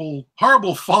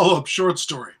horrible follow-up short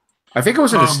story. I think it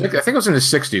was in the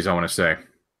 60s, I want to say.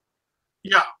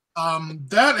 Yeah.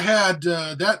 That had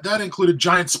that included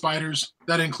giant spiders.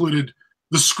 That included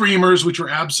the Screamers, which were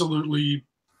absolutely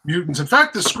mutants. In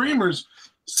fact, the Screamers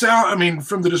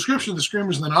from the description of the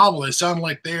Screamers in the novel, they sound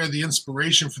like they are the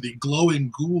inspiration for the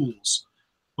glowing ghouls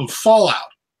of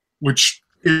Fallout, which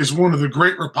is one of the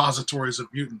great repositories of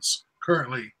mutants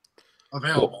currently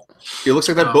available. It looks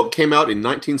like that book came out in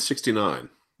 1969.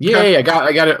 Yeah, I got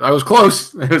it. I was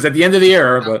close. It was at the end of the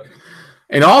era,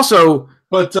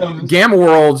 but Gamma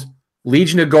World,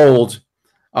 Legion of Gold,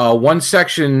 one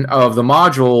section of the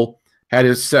module had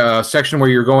a section where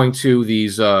you're going to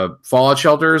these fallout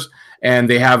shelters, and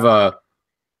they have a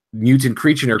mutant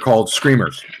creature called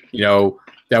Screamers,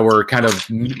 that were kind of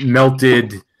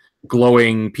melted,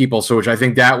 glowing people. So, which I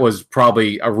think that was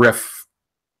probably a riff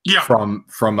from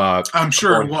I'm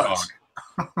sure it was.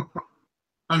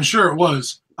 I'm sure it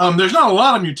was. There's not a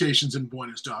lot of mutations in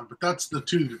Boyna's dog, but that's the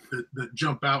two that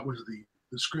jump out was the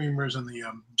screamers and the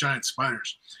giant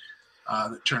spiders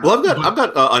that turn. Well, I've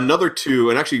got another two,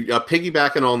 and actually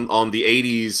piggybacking on the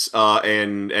 '80s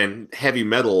and heavy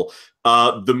metal,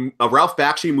 the Ralph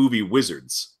Bakshi movie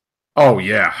Wizards. Oh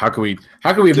yeah, how could we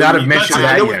not have mentioned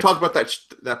that? I know yet? we talked about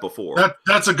that before.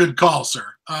 That's a good call, sir.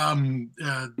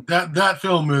 That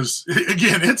film is,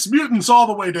 again, it's mutants all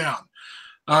the way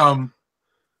down.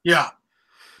 Yeah.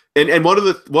 And one of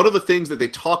the things that they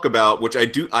talk about, which I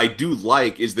do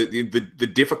like, is that the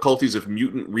difficulties of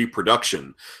mutant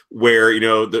reproduction, where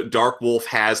the Dark Wolf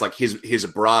has like his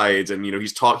brides, and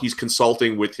he's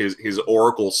consulting with his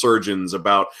oracle surgeons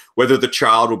about whether the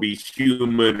child will be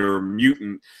human or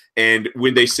mutant. And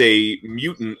when they say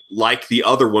mutant, like the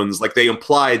other ones, like they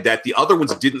implied that the other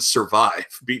ones didn't survive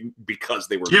because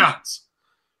they were mutants.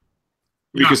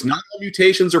 Because not all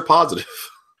mutations are positive.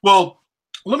 Well,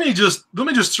 let me just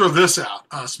throw this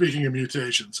out. Speaking of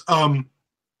mutations, I'm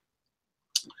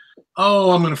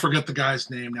going to forget the guy's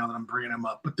name now that I'm bringing him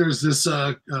up. But there's this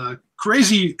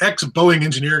crazy ex-Boeing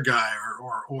engineer guy,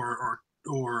 or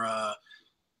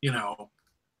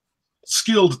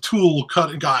skilled tool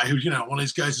cutting guy who, one of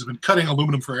these guys has been cutting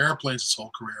aluminum for airplanes his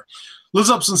whole career, lives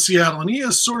up in Seattle, and he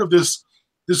is sort of this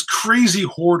crazy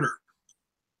hoarder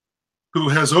who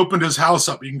has opened his house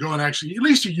up. You can go and actually, at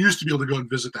least you used to be able to go and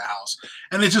visit the house,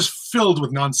 and it's just filled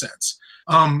with nonsense.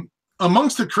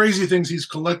 Amongst the crazy things he's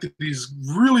collected, he's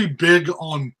really big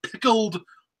on pickled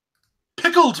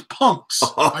punks.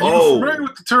 Are you familiar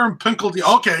with the term pickled?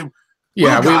 Okay.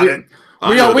 Yeah,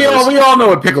 we all know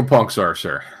what pickled punks are,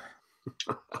 sir.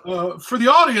 For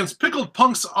the audience, pickled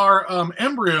punks are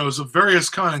embryos of various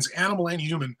kinds, animal and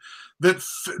human,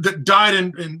 that died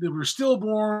and they were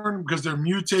stillborn because they're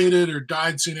mutated or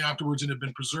died soon afterwards and have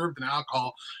been preserved in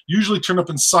alcohol, usually turn up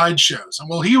in sideshows. And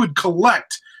well, he would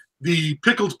collect the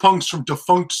pickled punks from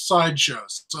defunct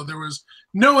sideshows. So there was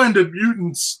no end of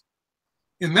mutants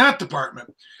in that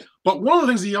department. But one of the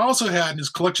things he also had in his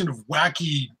collection of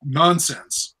wacky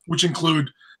nonsense, which included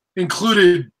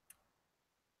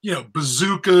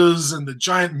bazookas and the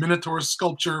giant Minotaur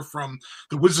sculpture from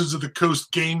the Wizards of the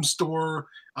Coast game store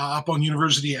up on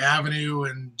University Avenue,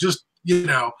 and just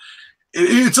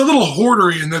it's a little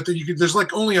hoardery in that there's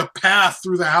like only a path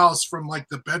through the house from like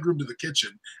the bedroom to the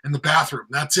kitchen and the bathroom.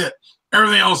 That's it.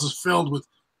 Everything else is filled with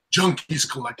junk he's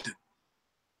collected.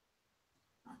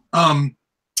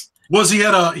 He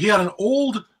had an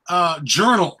old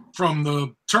journal from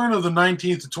the turn of the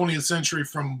 19th to 20th century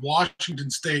from Washington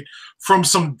State, from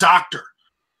some doctor,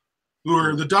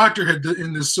 where the doctor had,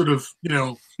 in this sort of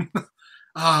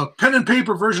pen and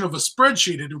paper version of a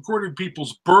spreadsheet, had recorded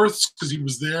people's births, because he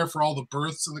was there for all the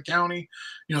births in the county,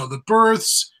 the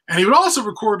births, and he would also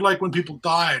record like when people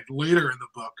died later in the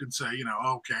book and say,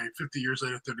 okay, 50 years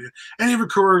later, 30 years, and he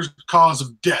recorded cause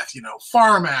of death,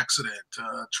 farm accident,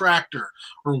 tractor,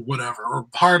 or whatever, or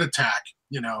heart attack,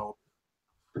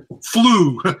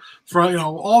 flu, for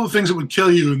all the things that would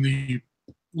kill you in the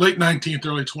late 19th,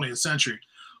 early 20th century.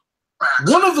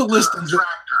 One of the listings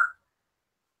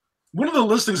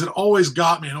that always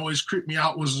got me and always creeped me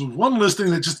out was one listing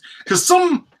that just, because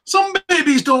some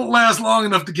babies don't last long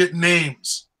enough to get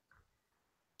names.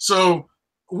 So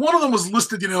one of them was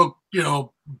listed,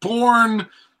 born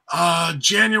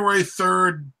January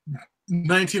 3rd,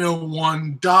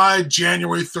 1901, died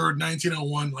January 3rd,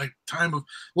 1901, like time of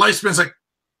lifespan's like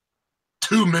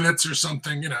 2 minutes or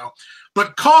something,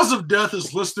 But cause of death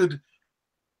is listed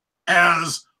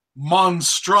as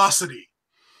monstrosity.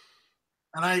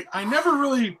 And I never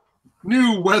really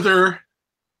knew whether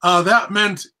that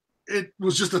meant it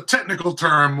was just a technical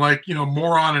term, like,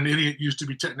 moron and idiot used to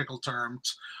be technical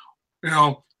terms.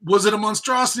 Was it a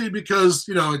monstrosity because,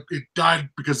 it died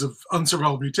because of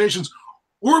unsurvivable mutations?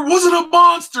 Or was it a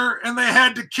monster and they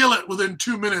had to kill it within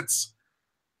 2 minutes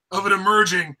of it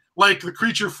emerging, like the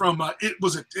creature from It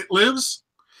Lives?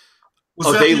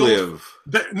 They Live.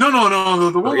 No.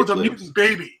 The one with the mutant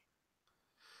baby.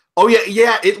 Oh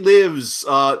yeah, It Lives.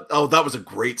 That was a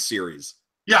great series.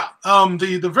 Yeah,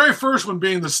 the very first one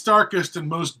being the starkest and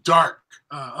most dark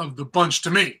of the bunch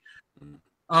to me.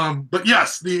 But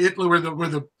yes, where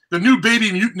the new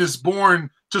baby mutant is born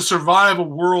to survive a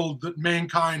world that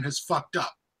mankind has fucked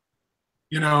up.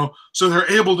 So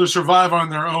they're able to survive on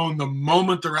their own the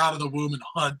moment they're out of the womb and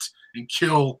hunt and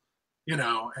kill,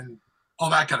 and all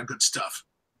that kind of good stuff.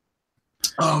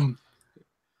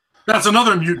 That's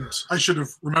another mutant I should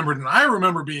have remembered. And I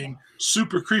remember being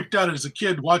super creeped out as a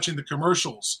kid watching the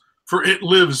commercials for It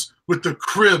Lives with the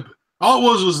crib. All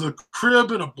it was the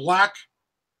crib and a black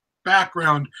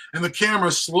background, and the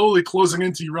camera slowly closing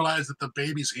into, you realize that the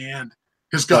baby's hand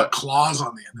has got claws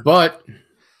on the end.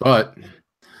 But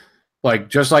like,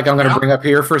 just like I'm going to bring up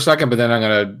here for a second, but then I'm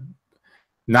going to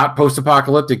not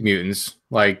post-apocalyptic mutants,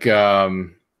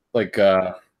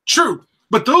 true,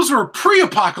 but those are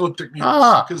pre-apocalyptic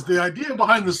mutants, because the idea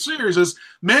behind the series is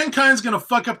mankind's going to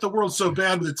fuck up the world so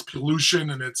bad with its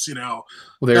pollution and its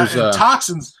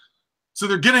toxins, so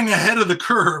they're getting ahead of the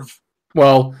curve.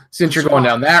 Well, since you're going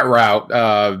down that route,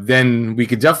 then we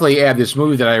could definitely add this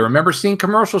movie that I remember seeing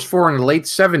commercials for in the late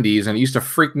 70s, and it used to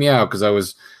freak me out because I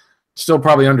was still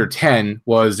probably under 10.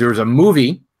 There was a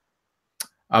movie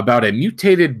about a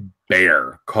mutated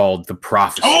bear called The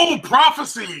Prophecy. Oh,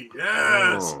 Prophecy!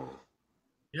 Yes! Oh.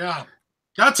 Yeah.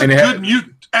 That's a good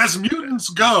mutant. As mutants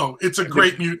go, it's a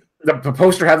great mutant. The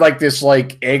poster had like this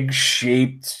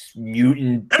egg-shaped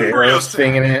mutant bear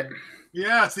thing in it.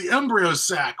 Yeah, it's the embryo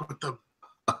sac with the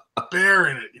bear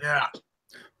in it. Yeah.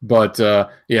 But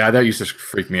that used to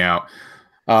freak me out.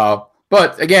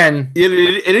 But again,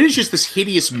 it is just this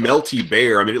hideous, melty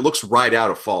bear. I mean, it looks right out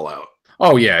of Fallout.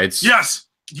 Oh yeah, yes,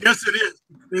 it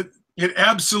is. It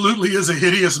absolutely is a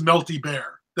hideous, melty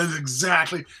bear. That's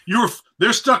exactly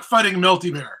they're stuck fighting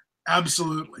melty bear.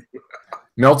 Absolutely.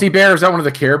 Melty bear, is that one of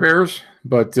the Care Bears?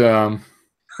 But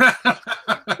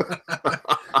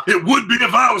it would be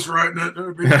if I was writing it. It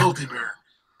would be Melty Bear.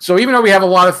 So even though we have a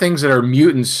lot of things that are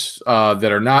mutants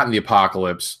that are not in the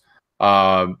apocalypse,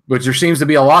 which there seems to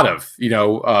be a lot of,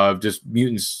 just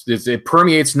mutants, it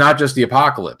permeates not just the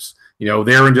apocalypse.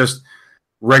 They're in just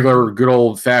regular, good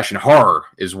old-fashioned horror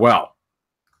as well.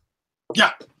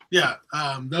 Yeah.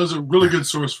 That was a really good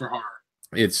source for horror.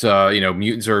 It's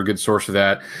mutants are a good source for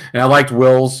that, and I liked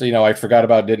Will's. I forgot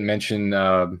about, didn't mention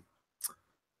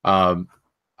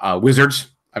wizards.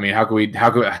 I mean, how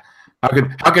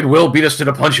could Will beat us to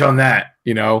the punch on that?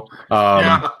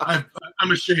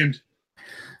 I'm ashamed.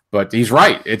 But he's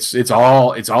right. It's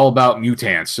all about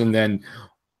mutants, and then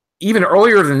even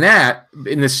earlier than that,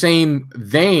 in the same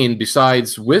vein,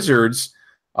 besides wizards,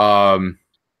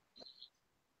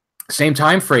 same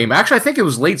time frame. Actually, I think it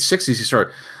was late '60s. He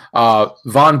started.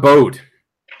 Von Bode,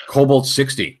 Cobalt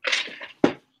 60.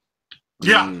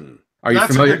 Yeah. Are you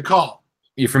That's familiar? A good call.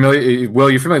 You familiar? Well,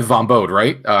 you're familiar with Von Bode,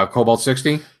 right? Cobalt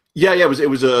 60. Yeah. It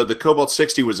was the Cobalt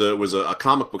 60 was a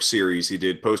comic book series he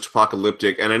did,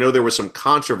 post-apocalyptic, and I know there was some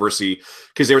controversy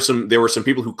because there were some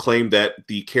people who claimed that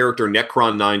the character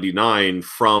Necron 99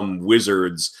 from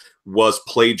Wizards was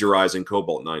plagiarizing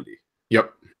Cobalt 90.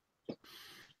 Yep.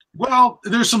 Well,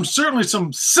 there's certainly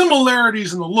some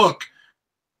similarities in the look.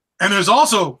 And there's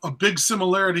also a big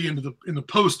similarity in the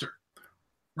poster,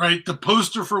 right? The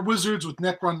poster for Wizards with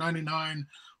Necron 99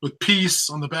 with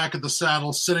Peace on the back of the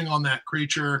saddle sitting on that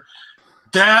creature.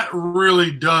 That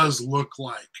really does look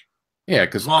like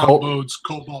because Von Bode's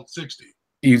Cobalt 60.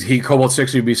 Cobalt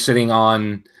 60 would be sitting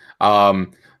on the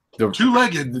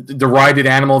two-legged, the rided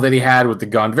animal that he had with the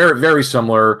gun. Very, very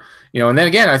similar. And then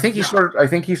again, I think he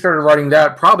started writing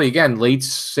that probably again late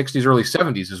 60s, early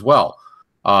 70s as well.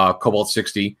 Cobalt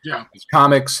 60,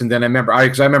 comics, and then I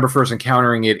remember first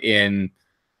encountering it in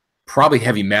probably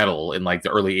heavy metal in like the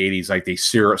early 80s, like they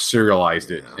serialized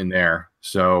it in there.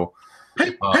 So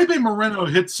Pepe Moreno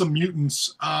hit some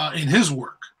mutants in his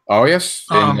work. Oh yes,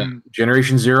 in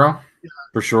Generation Zero,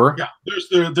 for sure. Yeah,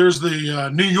 there's the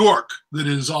New York that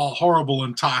is all horrible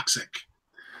and toxic.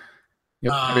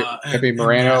 Yep, Pepe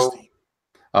Moreno.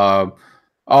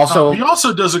 Also, he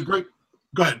also does a great.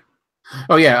 Go ahead.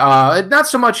 Oh yeah, not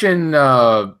so much in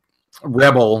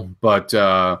Rebel, but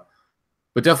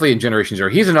definitely in Generation Zero.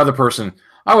 He's another person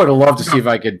I would have loved to see if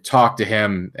I could talk to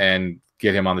him and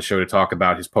get him on the show to talk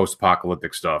about his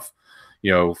post-apocalyptic stuff.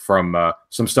 From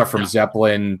some stuff from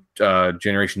Zeppelin,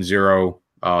 Generation Zero,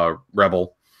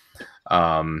 Rebel.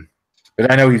 But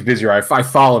I know he's busy. I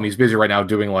follow him. He's busy right now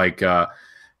doing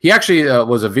he actually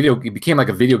he became like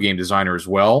a video game designer as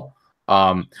well.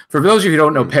 For those of you who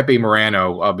don't know Pepe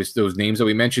Moreno, those names that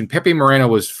we mentioned, Pepe Moreno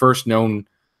was first known.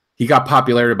 He got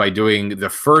popularity by doing the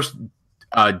first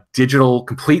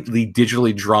completely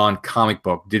digitally drawn comic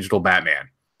book, Digital Batman,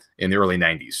 in the early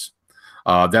 90s.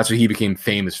 That's what he became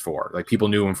famous for. Like people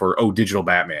knew him for Digital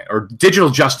Batman or Digital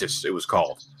Justice, it was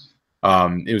called.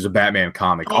 It was a Batman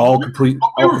comic. We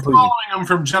were following him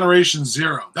from Generation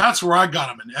Zero. That's where I got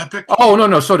him in Epic. Oh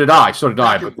no, so did I.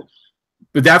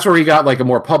 But that's where he got like a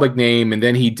more public name, and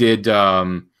then he did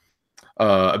a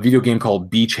video game called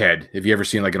Beachhead. Have you ever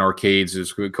seen like an arcades?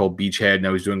 It's called Beachhead.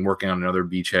 Now he's working on another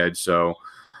Beachhead. So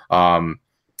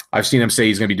I've seen him say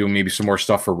he's going to be doing maybe some more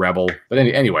stuff for Rebel. But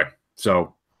anyway,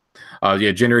 so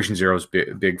Generation Zero is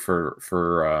big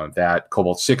for that.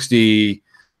 Cobalt 60,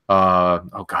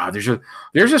 Oh God, there's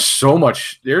just so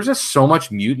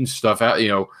much mutant stuff out.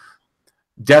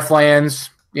 Deathlands.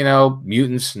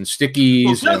 Mutants and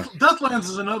stickies. Well, Deathlands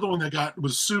is another one that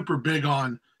was super big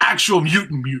on actual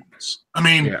mutants. I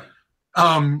mean, Yeah.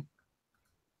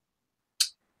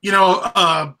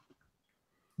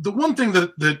 The one thing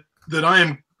that I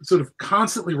am sort of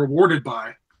constantly rewarded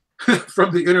by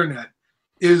from the internet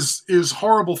is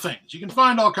horrible things. You can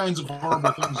find all kinds of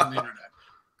horrible things on the internet.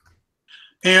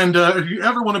 And if you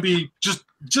ever want to be just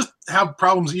have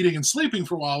problems eating and sleeping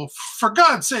for a while, for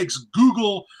God's sakes,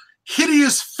 Google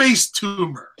hideous face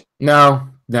tumor. No.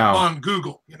 On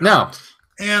Google. No.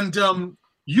 And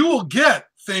you will get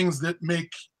things that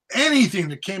make anything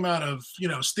that came out of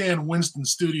Stan Winston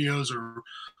Studios or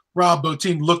Rob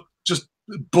Bottin look just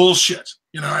bullshit.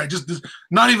 Just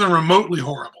not even remotely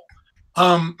horrible.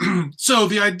 So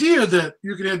the idea that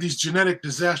you could have these genetic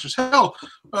disasters, hell,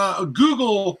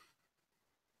 Google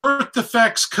birth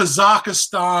defects,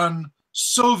 Kazakhstan,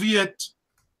 Soviet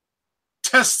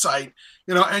test site,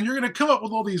 and you're going to come up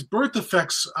with all these birth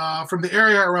defects from the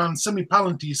area around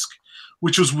Semipalatinsk,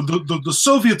 which was the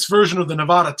Soviets' version of the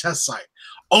Nevada test site,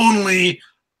 only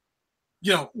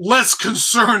less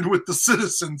concerned with the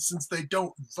citizens since they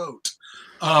don't vote.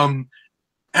 And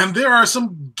there are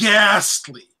some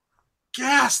ghastly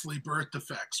birth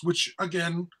defects, which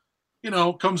again,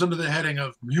 comes under the heading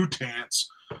of mutants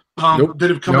that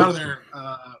have come out of there.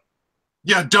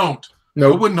 Don't.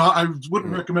 No, I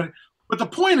wouldn't recommend it. But the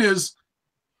point is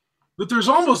that there's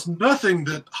almost nothing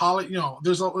that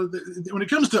when it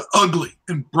comes to ugly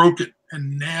and broken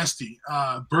and nasty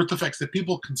birth defects that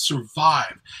people can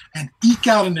survive and eke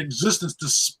out an existence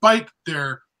despite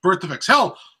their birth defects.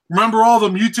 Hell, remember all the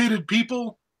mutated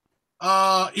people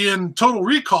in Total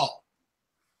Recall?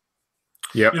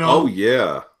 Yep. Oh,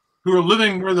 yeah. Who are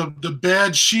living where the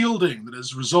bad shielding that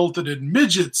has resulted in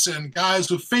midgets and guys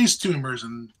with face tumors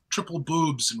and triple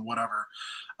boobs and whatever.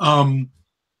 There's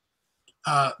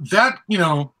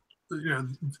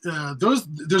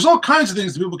all kinds of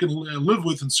things that people can live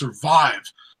with and survive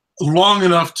long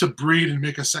enough to breed and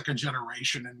make a second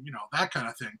generation and that kind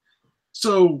of thing.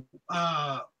 So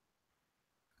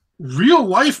real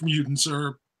life mutants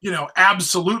are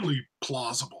absolutely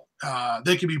plausible.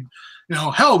 They can be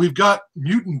hell, we've got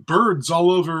mutant birds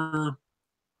all over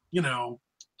the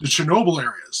Chernobyl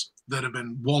areas that have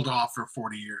been walled off for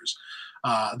 40 years.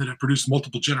 That have produced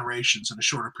multiple generations in a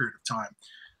shorter period of time.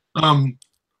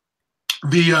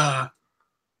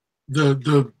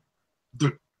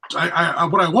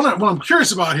 What I'm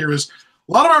curious about here is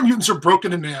a lot of our mutants are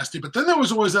broken and nasty, but then there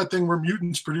was always that thing where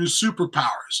mutants produce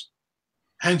superpowers.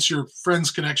 Hence your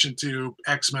friend's connection to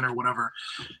X-Men or whatever.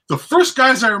 The first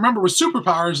guys I remember with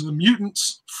superpowers are the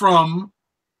mutants from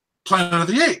Planet of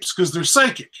the Apes because they're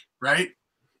psychic, right?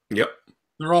 Yep.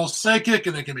 They're all psychic,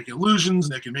 and they can make illusions,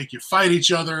 and they can make you fight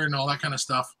each other, and all that kind of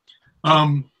stuff.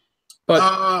 But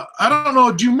I don't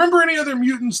know. Do you remember any other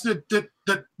mutants that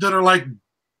are like,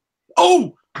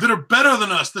 that are better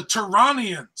than us? The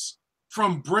Tyranians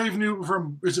from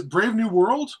is it Brave New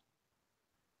World?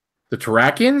 The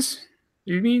Terrakians?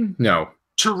 You mean? No.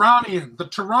 The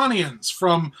Tyranians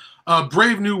from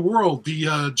Brave New World,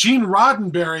 the Gene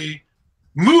Roddenberry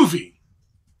movie.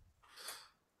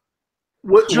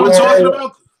 What you know what I'm talking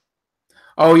about?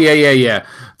 Oh yeah.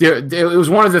 It was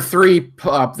one of the three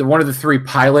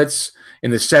pilots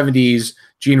in the 70s.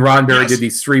 Gene Roddenberry did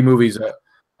these three movies: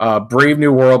 Brave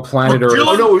New World, Planet Earth.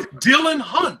 Dylan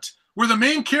Hunt, where the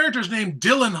main character's named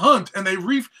Dylan Hunt, and they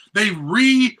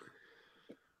reboot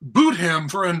him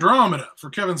for Andromeda for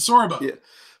Kevin Sorbo. Yeah.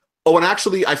 Oh, and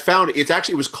actually, I found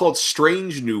it was called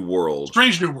Strange New World.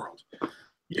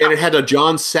 Yeah. And it had a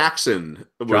John Saxon.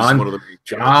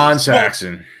 John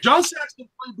Saxon. John Saxon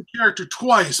played the character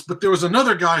twice, but there was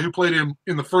another guy who played him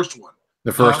in the first one.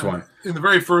 The first one. In the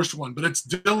very first one, but it's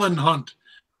Dylan Hunt.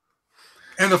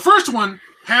 And the first one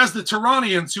has the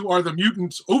Tyranians, who are the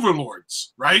mutant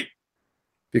overlords, right?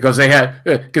 Because they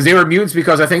were mutants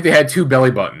because I think they had two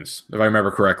belly buttons, if I remember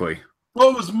correctly. Well,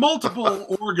 it was multiple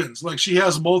organs. Like she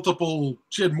had more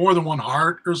than one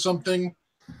heart or something.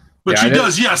 But she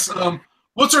does, yes.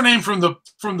 What's her name from the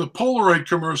Polaroid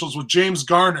commercials with James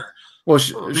Garner? Well,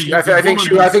 I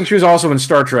think she was also in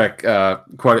Star Trek as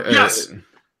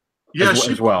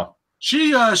well.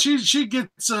 She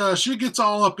gets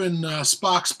all up in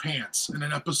Spock's pants in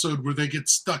an episode where they get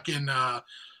stuck in the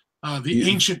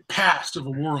ancient past of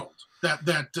a world. That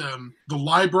the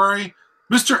library,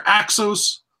 Mr.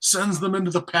 Axos sends them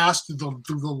into the past through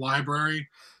the library.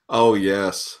 Oh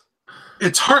yes,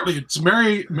 it's Hartley. It's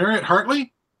Marriott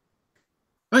Hartley.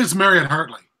 I think it's Marriott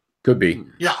Hartley. Could be.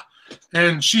 Yeah.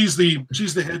 and she's the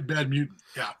head bad mutant.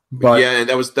 Yeah. But yeah, and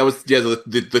that was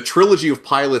the trilogy of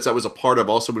pilots I was a part of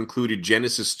also included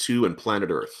Genesis 2 and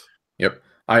Planet Earth. Yep.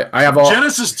 I have all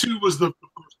Genesis 2 was the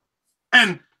first.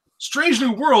 And Strange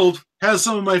New World has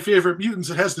some of my favorite mutants.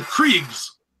 It has the Kriegs.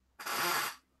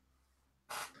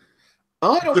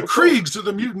 The Kriegs are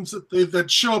the mutants that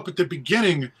show up at the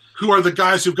beginning, who are the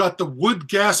guys who've got the wood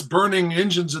gas burning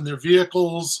engines in their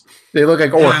vehicles. They look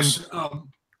like orcs. And,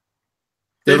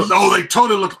 they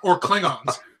totally look, or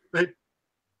Klingons.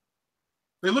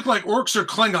 They look like orcs or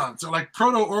Klingons. They're like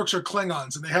proto-orcs or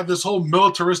Klingons, and they have this whole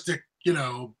militaristic,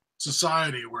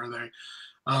 society where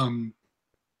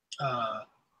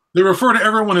they refer to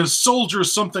everyone as soldier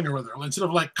something or other. Instead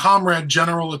of like comrade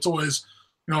general, it's always,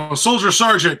 soldier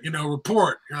sergeant,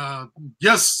 report.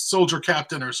 Yes, soldier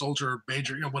captain or soldier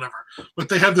major, whatever. But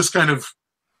they have this kind of,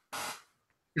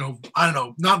 I don't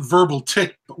know, not verbal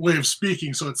tick, but way of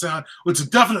speaking. So it's a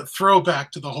definite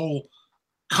throwback to the whole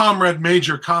comrade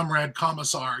major, comrade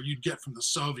commissar you'd get from the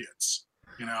Soviets,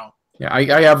 Yeah,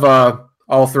 I have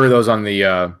all three of those on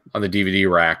the DVD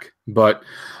rack, but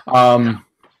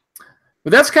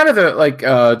that's kind of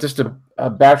the just a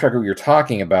backtrack what you're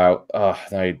talking about.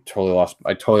 I totally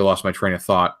lost my train of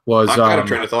thought. I got a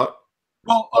train of thought.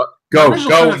 Well, go.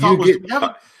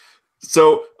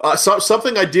 So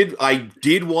something I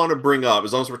did want to bring up,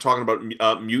 as long as we're talking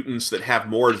about mutants that have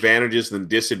more advantages than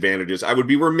disadvantages, I would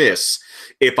be remiss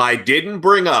if I didn't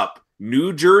bring up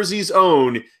New Jersey's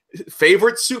own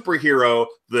favorite superhero,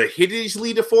 the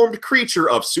hideously deformed creature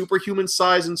of superhuman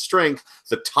size and strength,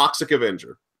 the Toxic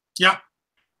Avenger. Yeah.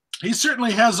 He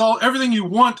certainly has everything you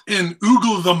want in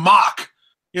Oogle the Mock,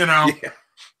 Yeah.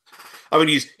 I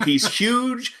mean, he's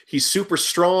huge. He's super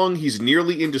strong. He's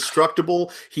nearly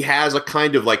indestructible. He has a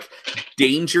kind of like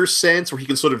danger sense where he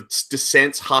can sort of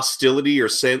sense hostility or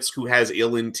sense who has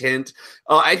ill intent.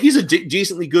 And he's a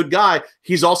decently good guy.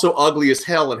 He's also ugly as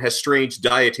hell and has strange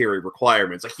dietary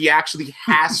requirements. Like he actually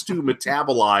has to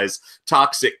metabolize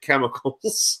toxic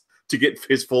chemicals to get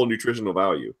his full nutritional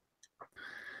value.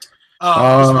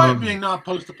 Despite being not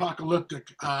post-apocalyptic,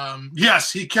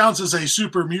 yes, he counts as a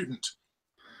super mutant.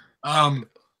 Well,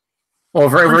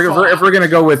 if we're going to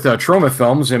go with trauma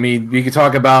films, I mean, we could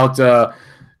talk about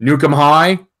Nukem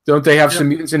High. Don't they have some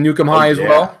mutants in Nukem High as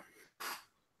well?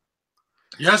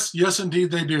 Yes,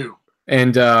 indeed they do.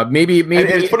 And maybe and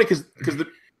it's funny because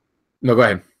no, go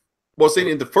ahead. Well, saying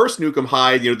in the first Nukem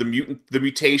High, the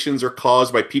mutations are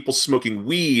caused by people smoking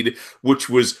weed, which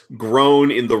was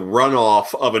grown in the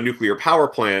runoff of a nuclear power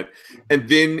plant. And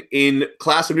then in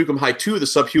Class of Nukem High 2, the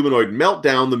subhumanoid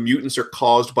meltdown, the mutants are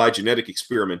caused by genetic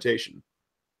experimentation.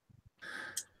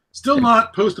 Still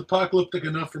not post-apocalyptic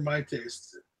enough for my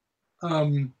taste.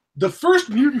 The first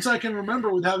mutants I can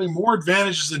remember with having more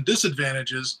advantages than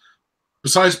disadvantages,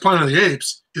 besides Planet of the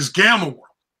Apes, is Gamma World.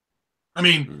 I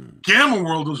mean, Gamma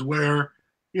World was where,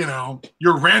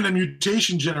 your random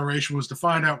mutation generation was to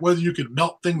find out whether you could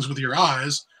melt things with your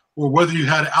eyes, or whether you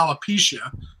had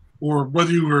alopecia, or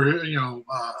whether you were,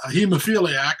 a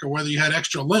hemophiliac, or whether you had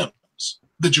extra limbs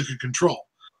that you could control.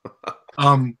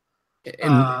 I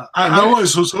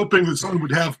always was hoping that someone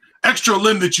would have extra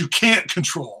limb that you can't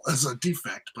control as a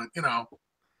defect, but,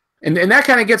 And that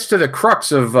kind of gets to the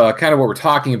crux of kind of what we're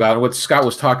talking about, and what Scott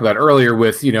was talking about earlier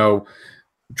with,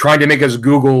 trying to make us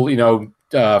Google,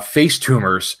 face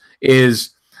tumors,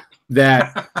 is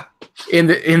that in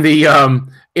the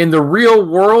real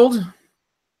world,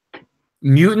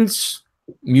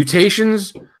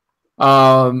 mutations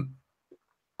aren't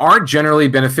generally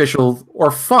beneficial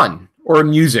or fun or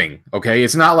amusing. Okay,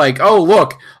 it's not like, oh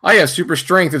look, I have super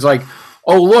strength. It's like,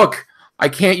 oh look, I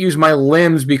can't use my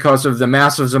limbs because of the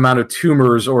massive amount of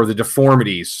tumors or the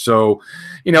deformities. So,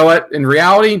 you know what? In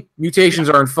reality, mutations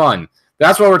aren't fun.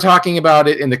 That's why we're talking about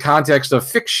it in the context of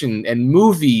fiction and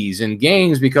movies and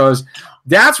games, because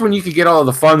that's when you can get all of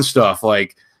the fun stuff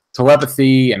like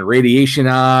telepathy and radiation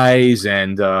eyes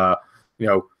and,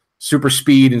 super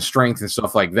speed and strength and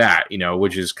stuff like that,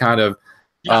 which is kind of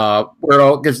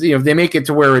where because, they make it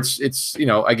to where it's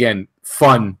again,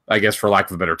 fun, I guess, for lack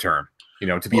of a better term,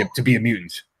 to be a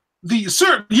mutant.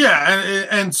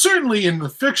 And certainly in the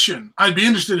fiction, I'd be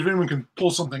interested if anyone can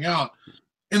pull something out.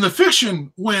 In the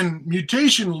fiction, when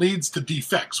mutation leads to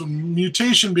defects, when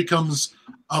mutation becomes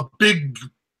a big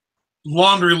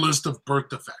laundry list of birth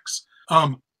defects,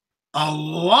 a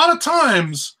lot of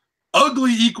times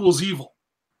ugly equals evil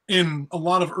in a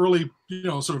lot of early,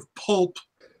 sort of pulp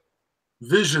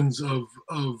visions of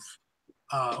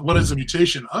what is a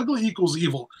mutation. Ugly equals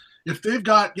evil. If they've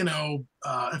got,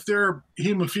 if they're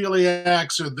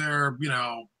hemophiliacs or they're,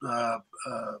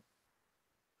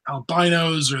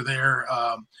 albinos or they're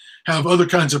have other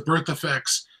kinds of birth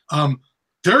defects,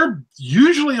 they're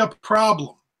usually a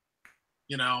problem.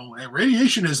 You know, and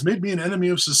radiation has made me an enemy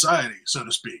of society, so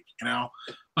to speak. You know,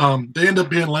 they end up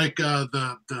being like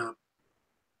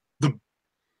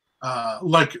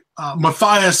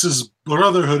Matthias's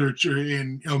Brotherhood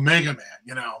in Omega Man.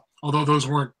 You know, although those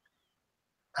weren't,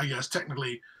 I guess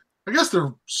technically, I guess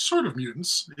they're sort of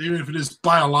mutants, even if it is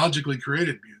biologically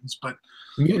created mutants. But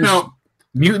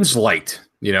mutants light.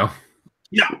 You know,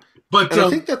 yeah. But I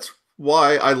think that's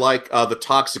why I like the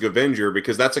Toxic Avenger,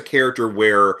 because that's a character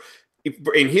where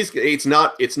in his it's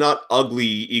not ugly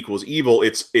equals evil,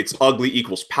 it's ugly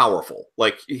equals powerful.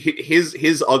 Like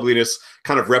his ugliness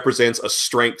kind of represents a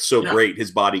strength so great his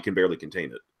body can barely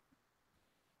contain it.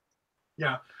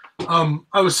 Yeah.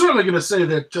 I was certainly going to say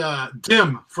that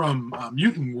Dim from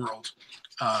Mutant World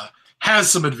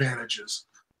has some advantages.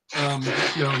 You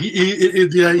know,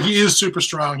 he is super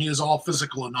strong. He is all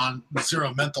physical and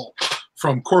non-zero mental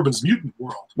from Corbin's Mutant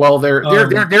World. Well,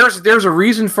 there's a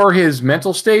reason for his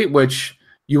mental state, which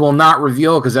you will not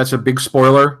reveal because that's a big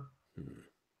spoiler.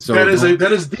 So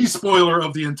that is the spoiler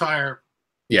of the entire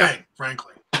thing,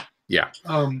 frankly. Yeah.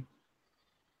 But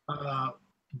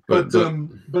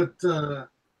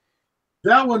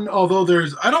that one, although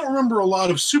I don't remember a lot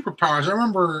of superpowers. I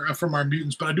remember from our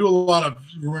mutants, but I do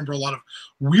remember a lot of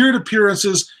weird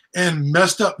appearances and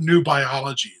messed up new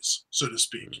biologies, so to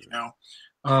speak. You know,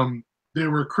 there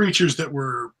were creatures that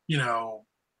were, you know,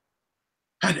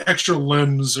 had extra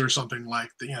limbs or something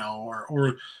like that. You know,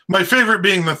 or my favorite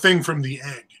being the thing from the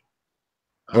egg.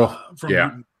 From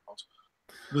Mutant World.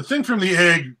 The thing from the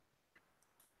egg.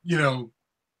 You know,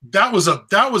 that was a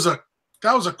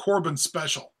Corbin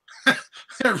special.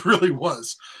 It really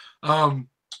was.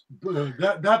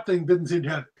 That thing didn't seem to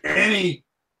have any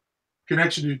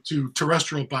connection to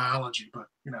terrestrial biology, but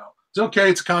you know, it's okay.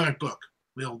 It's a comic book.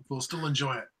 We'll still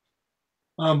enjoy it.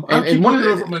 I'm keeping it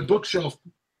over at my bookshelf.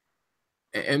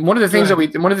 And one of the things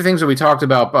that we talked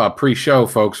about pre-show,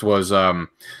 folks, was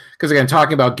because again,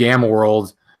 talking about Gamma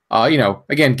World, you know,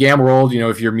 again, Gamma World, you know,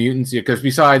 if you're mutants, because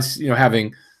besides, you know,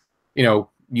 having, you know,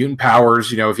 mutant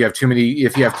powers, you know, if you have too many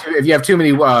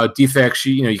defects,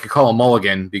 you know, you could call them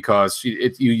mulligan because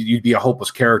you'd be a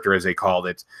hopeless character, as they called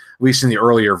it, at least in the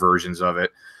earlier versions of it.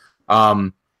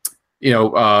 You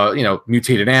know,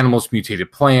 mutated animals, mutated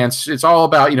plants. It's all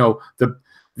about, you know, the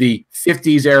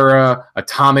 50s era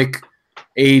atomic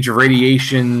age of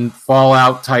radiation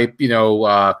fallout type, you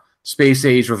know, space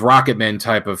age with rocket men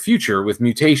type of future with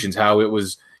mutations. How it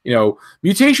was. You know,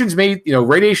 mutations made, you know,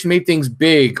 radiation made things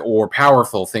big or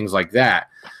powerful, things like that.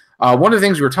 One of the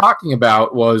things we were talking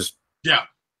about was,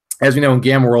 as we know in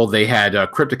Gamma World, they had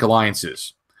cryptic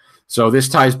alliances. So this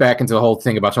ties back into the whole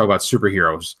thing about talking about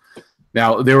superheroes.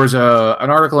 Now, there was an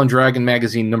article in Dragon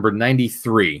Magazine number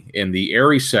 93 in the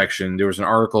Ares section. There was an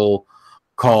article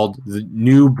called The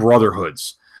New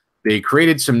Brotherhoods. They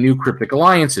created some new cryptic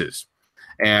alliances.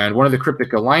 And one of the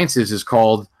cryptic alliances is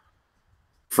called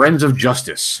Friends of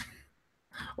Justice,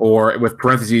 or with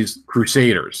parentheses,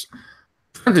 Crusaders.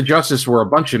 Friends of Justice were a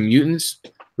bunch of mutants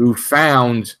who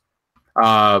found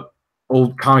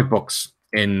old comic books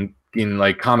in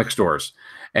like comic stores,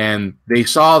 and they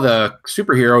saw the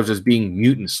superheroes as being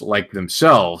mutants like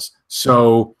themselves.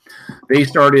 So they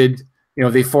started, you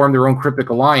know, they formed their own cryptic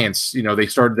alliance. You know, they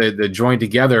started to join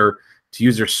together to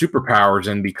use their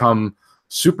superpowers and become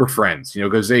super friends. You know,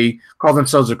 because they call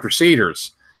themselves the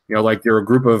Crusaders. You know, like they're a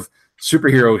group of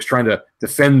superheroes trying to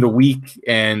defend the weak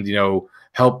and, you know,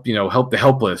 help the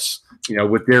helpless, you know,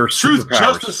 with their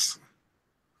superpowers.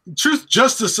 Truth,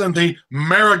 justice, and the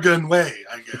American way,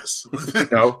 I guess.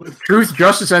 No, truth,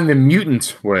 justice, and the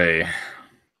mutant way.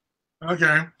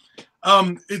 Okay.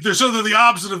 They're sort of the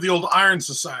opposite of the old Iron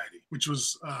Society, which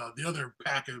was the other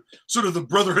pack of sort of the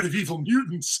Brotherhood of Evil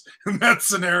Mutants in that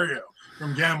scenario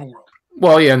from Gamma World.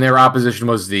 Well, yeah, and their opposition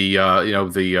was the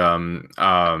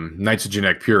Knights of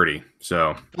Genetic Purity.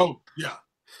 So. Oh yeah.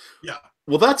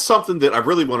 Well, that's something that I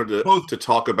really wanted to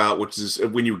talk about, which is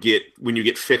when you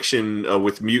get fiction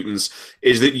with mutants,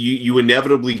 is that you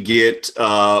inevitably get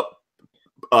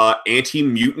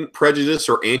anti-mutant prejudice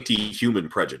or anti-human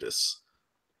prejudice.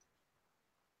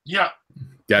 Yeah,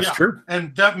 that's true,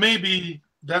 and that may be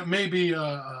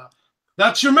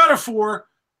that's your metaphor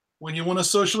when you want to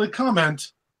socially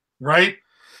comment. Right.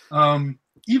 God,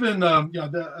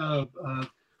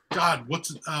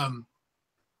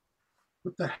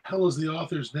 what the hell is the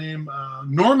author's name?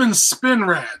 Norman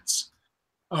Spinrad's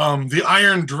The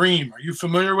Iron Dream. Are you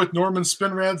familiar with Norman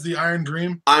Spinrad's The Iron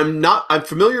Dream? I'm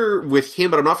familiar with him,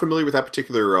 but I'm not familiar with that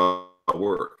particular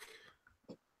work.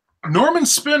 Norman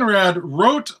Spinrad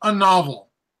wrote a novel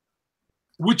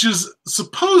which is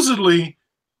supposedly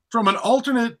from an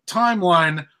alternate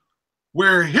timeline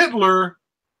where Hitler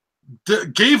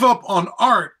gave up on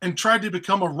art and tried to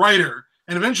become a writer,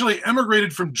 and eventually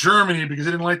emigrated from Germany because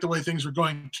he didn't like the way things were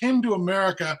going, came to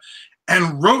America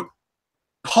and wrote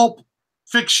pulp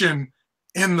fiction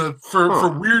for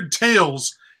weird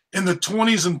tales in the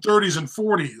 20s and 30s and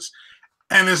 40s,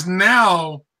 and is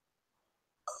now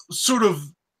sort of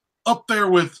up there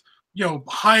with, you know,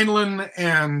 Heinlein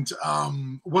and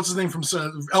what's his name from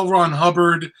L. Ron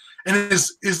Hubbard, and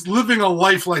is living a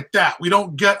life like that. We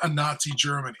don't get a Nazi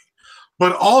Germany,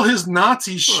 but all his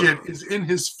Nazi shit is in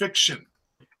his fiction.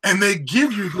 And they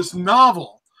give you this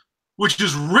novel, which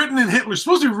is written in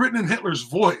supposed to be written in Hitler's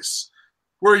voice,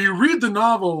 where you read the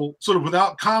novel sort of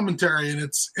without commentary, and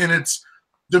it's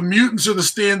the mutants are the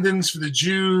stand-ins for the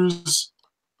Jews,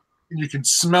 and you can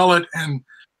smell it, and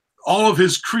all of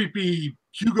his creepy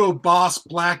Hugo Boss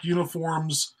black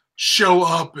uniforms show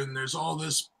up, and there's all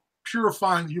this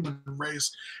purifying the human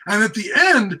race. And at the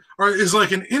end is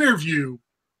like an interview.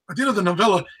 At the end of the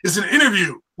novella is an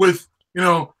interview with, you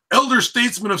know, elder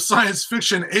statesman of science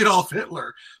fiction Adolf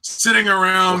Hitler, sitting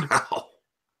around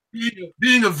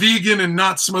being a vegan and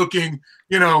not smoking,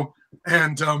 you know,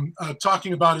 and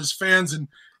talking about his fans. And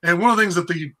one of the things that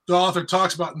the author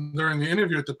talks about during the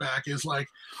interview at the back is like,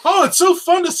 oh, it's so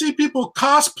fun to see people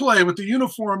cosplay with the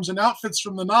uniforms and outfits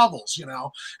from the novels, you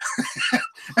know.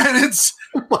 And it's,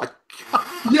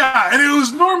 yeah, and it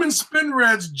was Norman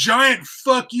Spinrad's giant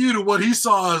fuck you to what he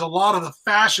saw as a lot of the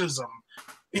fascism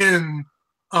in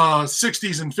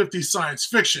 60s and 50s science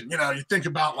fiction. You know, you think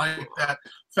about like that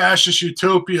fascist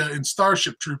utopia in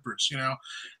Starship Troopers, you know.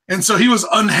 And so he was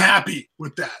unhappy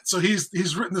with that. So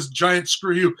he's written this giant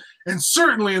screw you. And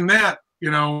certainly in that,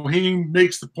 you know, he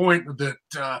makes the point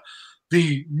that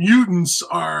the mutants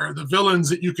are the villains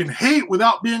that you can hate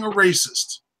without being a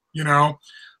racist, you know,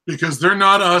 because they're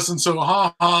not us. And so,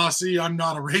 see, I'm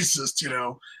not a racist, you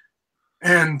know.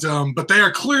 And but they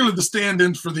are clearly the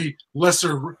stand-in for the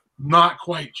lesser, not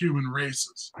quite human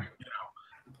races, you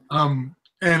know.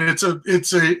 And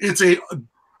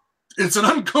it's an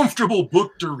uncomfortable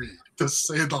book to read, to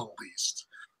say the least.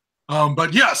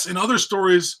 But yes, in other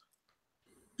stories,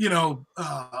 you know,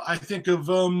 I think of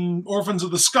Orphans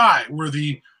of the Sky, where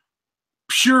the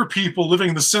pure people living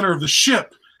in the center of the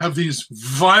ship have these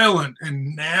violent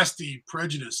and nasty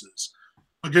prejudices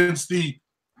against the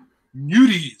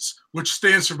muties, which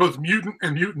stands for both mutant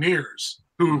and mutineers,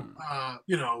 who,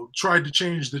 you know, tried to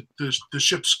change the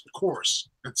ship's course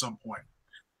at some point.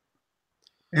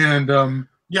 And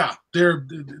yeah,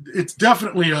 it's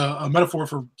definitely a metaphor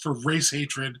for race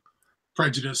hatred,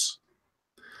 prejudice.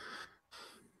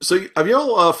 So, are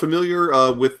y'all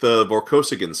familiar with the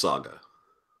Vorkosigan saga?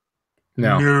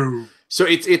 No. So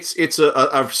it's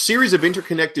a series of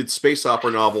interconnected space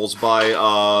opera novels by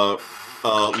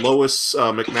Lois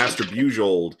McMaster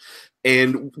Bujold,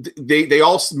 and they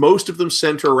all, most of them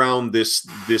center around this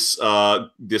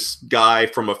guy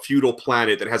from a feudal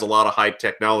planet that has a lot of high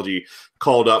technology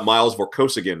called Miles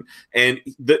Vorkosigan. And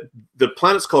the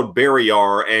planet's called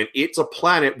Barrayar, and it's a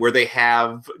planet where they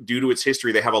have, due to its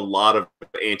history, they have a lot of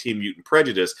anti-mutant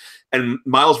prejudice, and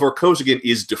Miles Vorkosigan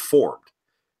is deformed.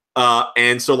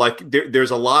 And so, like,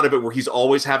 there's a lot of it where he's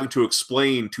always having to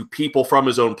explain to people from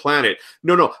his own planet,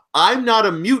 no, I'm not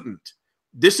a mutant.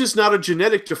 This is not a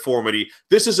genetic deformity.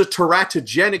 This is a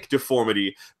teratogenic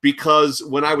deformity, because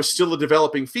when I was still a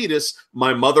developing fetus,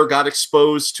 my mother got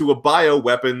exposed to a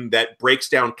bioweapon that breaks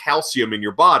down calcium in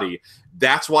your body.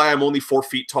 That's why I'm only 4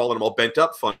 feet tall and I'm all bent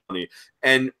up funny.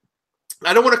 And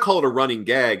I don't want to call it a running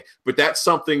gag, but that's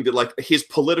something that, like, his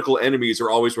political enemies are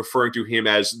always referring to him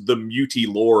as the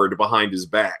muty lord behind his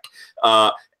back.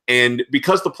 And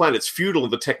because the planet's feudal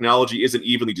and the technology isn't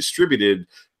evenly distributed,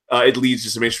 it leads to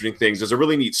some interesting things. There's a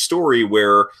really neat story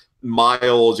where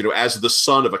Miles, you know, as the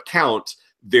son of a count,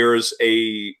 there's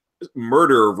a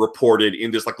murder reported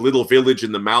in this like little village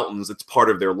in the mountains that's part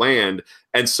of their land.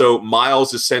 And so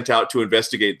Miles is sent out to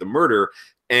investigate the murder.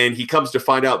 And he comes to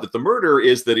find out that the murder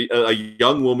is that a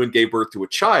young woman gave birth to a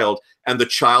child, and the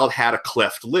child had a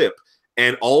cleft lip.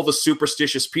 And all the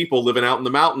superstitious people living out in the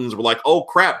mountains were like, oh,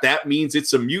 crap, that means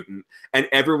it's a mutant. And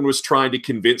everyone was trying to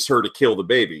convince her to kill the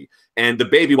baby. And the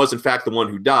baby was, in fact, the one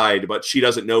who died, but she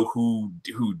doesn't know who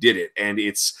did it. And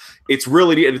it's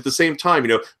really neat. And at the same time, you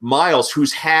know, Miles,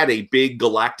 who's had a big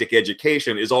galactic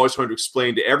education, is always trying to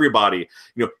explain to everybody,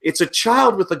 you know, it's a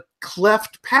child with a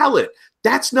cleft palate.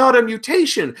 That's not a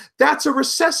mutation. That's a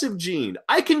recessive gene.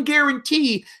 I can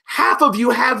guarantee half of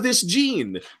you have this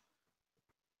gene.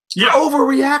 You're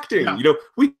overreacting. Yeah. You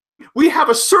know, We have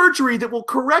a surgery that will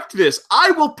correct this.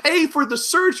 I will pay for the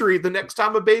surgery the next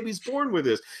time a baby's born with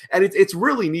this. And it's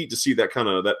really neat to see that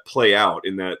that play out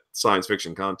in that science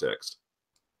fiction context.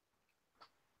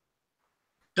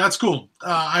 That's cool.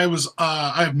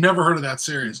 I've never heard of that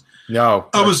series. No,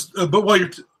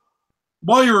 but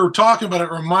while you were talking about it,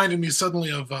 it reminded me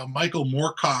suddenly of Michael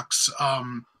Moorcock's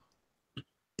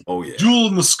Jewel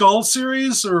in the Skull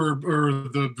series, or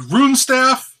the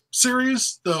Runestaff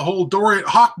series, the whole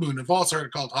Hawkmoon. I've also heard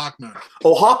it called Hawkmoon.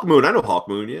 Oh, Hawkmoon! I know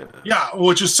Hawkmoon. Yeah, yeah,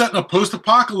 which is set in a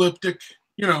post-apocalyptic,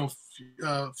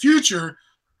 future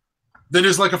that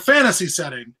is like a fantasy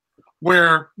setting,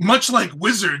 where much like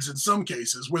Wizards in some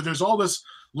cases, where there's all this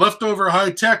leftover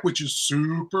high tech, which is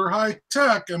super high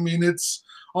tech. I mean, it's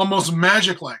almost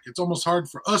magic-like. It's almost hard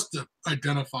for us to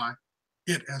identify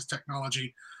it as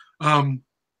technology.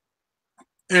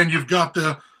 And you've got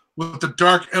the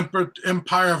Dark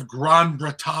Empire of Grand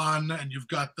Breton, and you've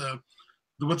got the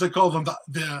what they call them,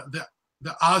 the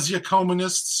Asia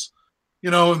communists,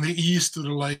 in the East, that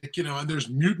are like, and there's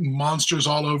mutant monsters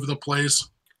all over the place.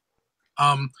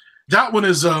 That one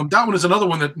is another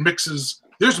one that mixes.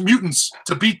 There's mutants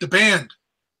to beat the band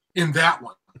in that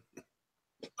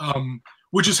one,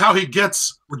 which is how he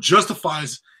gets or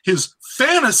justifies his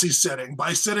fantasy setting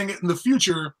by setting it in the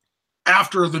future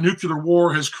after the nuclear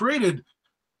war has created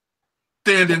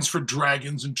stand-ins for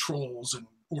dragons and trolls and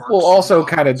orcs. Well, also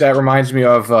kind of that reminds me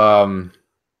of the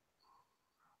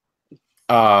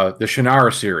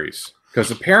Shannara series,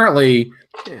 because apparently,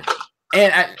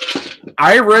 and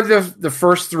I read the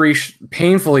first three,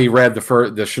 painfully read the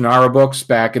Shannara books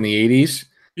back in the 80s.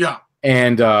 Yeah,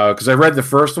 and because I read the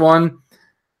first one,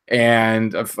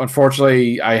 and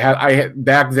unfortunately, I had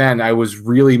back then I was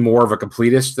really more of a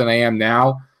completist than I am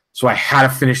now. So I had to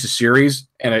finish the series,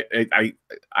 and I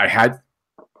had,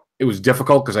 it was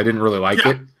difficult because I didn't really like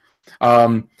it.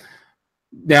 Now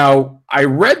I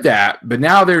read that, but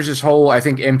now there's this whole, I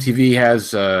think MTV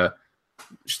has the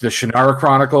Shannara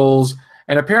Chronicles,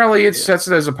 and apparently it sets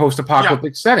it as a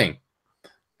post-apocalyptic setting.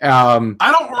 I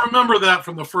don't remember that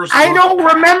from the first. I don't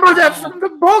remember that from the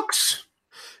books.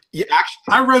 Yeah,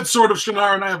 actually, I read Sword of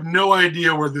Shannara, and I have no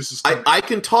idea where this is coming. I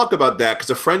can talk about that because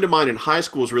a friend of mine in high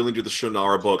school was really into the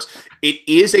Shannara books. It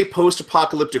is a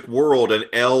post-apocalyptic world, and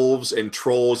elves and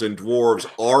trolls and dwarves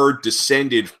are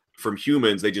descended from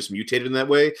humans. They just mutated in that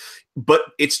way. But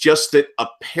it's just that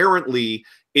apparently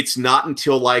it's not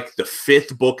until like the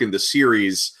 5th book in the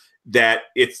series that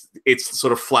it's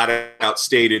sort of flat out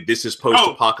stated this is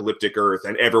post-apocalyptic Earth,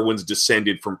 and everyone's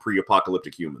descended from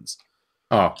pre-apocalyptic humans.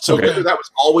 Oh, so okay. Whether that was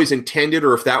always intended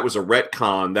or if that was a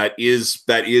retcon, that is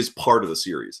part of the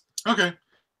series. Okay,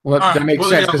 well that makes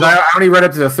sense, because I only read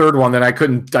up to the 3rd one, then I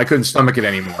couldn't stomach it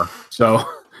anymore. So,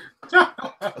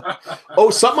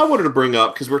 something I wanted to bring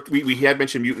up, because we had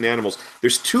mentioned mutant animals.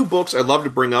 There's 2 books I love to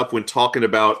bring up when talking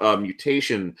about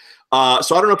mutation. So I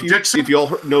don't know if you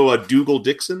all know Dougal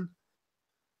Dixon.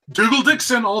 Dougal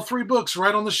Dixon, all 3 books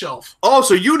right on the shelf. Oh,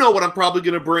 so you know what I'm probably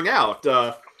going to bring out.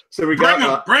 So we bring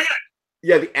it.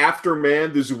 Yeah, The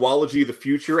Afterman, the Zoology of the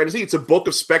Future. And I think it's a book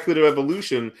of speculative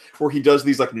evolution where he does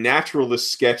these like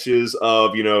naturalist sketches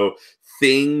of,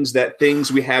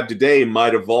 things we have today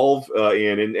might evolve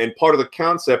in. And part of the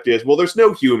concept is, well, there's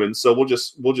no humans, so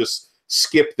we'll just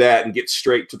skip that and get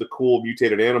straight to the cool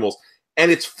mutated animals. And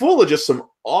it's full of just some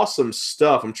awesome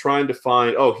stuff. I'm trying to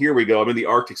find, here we go. I'm in the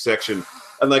Arctic section.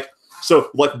 And so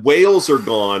whales are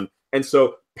gone. And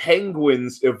so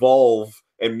penguins evolve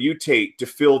and mutate to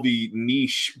fill the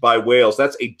niche by whales.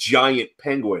 That's a giant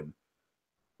penguin.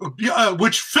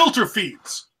 Which filter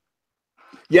feeds.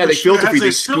 Yeah, they filter feed. They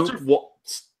scoop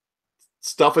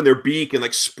stuff in their beak and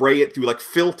spray it through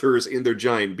filters in their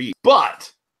giant beak.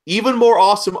 But even more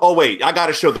awesome. Oh wait, I got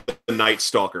to show the Night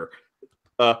Stalker.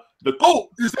 Is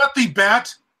that the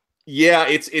bat? Yeah,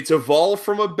 it's evolved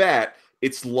from a bat.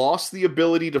 It's lost the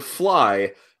ability to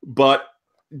fly, but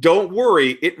don't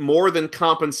worry, it more than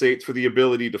compensates for the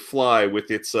ability to fly with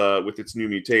its new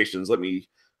mutations. Let me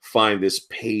find this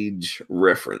page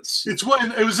reference.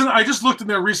 I just looked in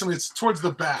there recently. It's towards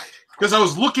the back because I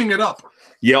was looking it up.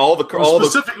 Yeah,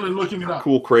 specifically looking it up.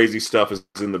 Cool, crazy stuff is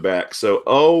in the back. So,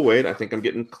 wait, I think I'm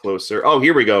getting closer. Oh,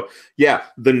 here we go. Yeah,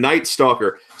 the Night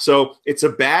Stalker. So it's a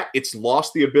bat. It's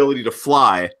lost the ability to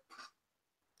fly.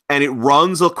 And it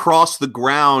runs across the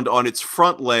ground on its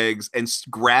front legs and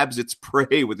grabs its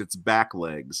prey with its back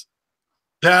legs.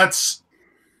 That's...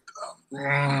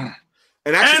 And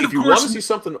actually, if you want to see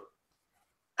something...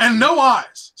 And no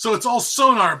eyes. So it's all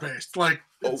sonar-based.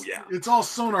 It's all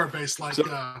sonar-based, like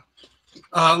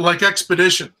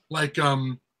Expedition. What's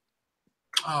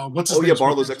his name?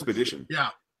 Barlow's Expedition.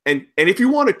 Yeah. And if you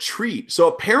want to treat, so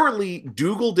apparently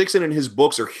Dougal Dixon and his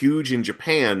books are huge in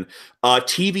Japan.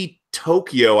 TV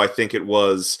Tokyo, I think it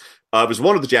was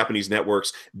one of the Japanese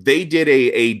networks. They did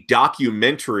a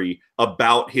documentary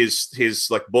about his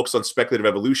like books on speculative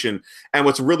evolution. And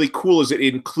what's really cool is it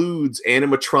includes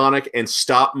animatronic and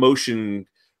stop motion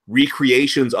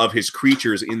recreations of his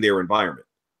creatures in their environment.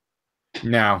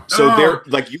 No. So they're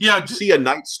like, you see a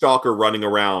Night Stalker running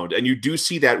around, and you do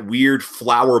see that weird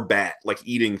flower bat like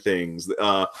eating things.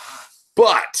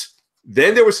 But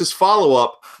then there was his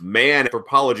follow-up, Man,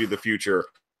 Anthropology of the Future,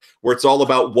 where it's all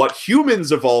about what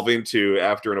humans evolve into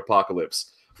after an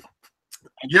apocalypse.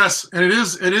 Yes, and it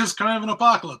is kind of an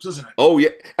apocalypse, isn't it? Oh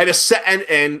yeah,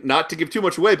 and not to give too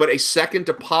much away, but a second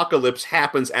apocalypse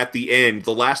happens at the end.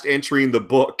 The last entry in the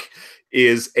book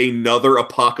is another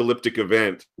apocalyptic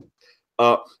event.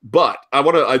 But I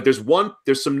want to.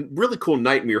 There's some really cool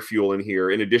nightmare fuel in here,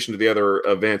 in addition to the other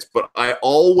events. But I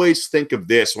always think of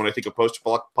this when I think of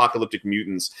post-apocalyptic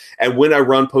mutants, and when I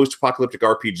run post-apocalyptic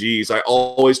RPGs, I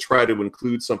always try to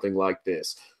include something like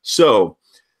this. So,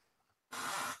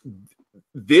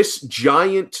 this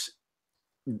giant,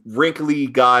 wrinkly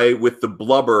guy with the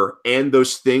blubber and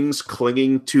those things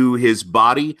clinging to his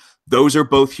body, those are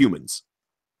both humans.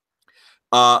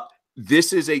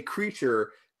 This is a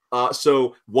creature.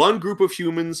 So one group of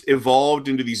humans evolved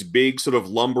into these big sort of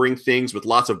lumbering things with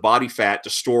lots of body fat to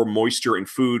store moisture and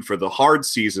food for the hard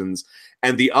seasons.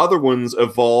 And the other ones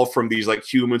evolved from these like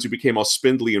humans who became all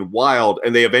spindly and wild,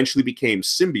 and they eventually became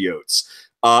symbiotes.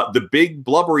 The big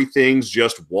blubbery things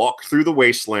just walk through the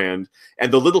wasteland,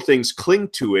 and the little things cling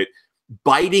to it,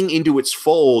 biting into its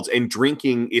folds and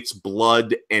drinking its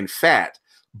blood and fat.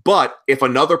 But if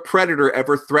another predator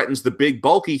ever threatens the big,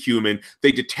 bulky human,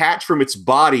 they detach from its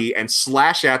body and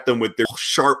slash at them with their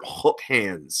sharp hook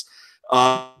hands.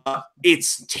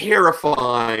 It's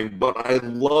terrifying, but I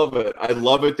love it. I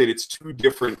love it that it's two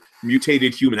different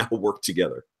mutated human that will work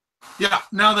together. Yeah.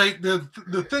 Now,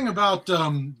 the thing about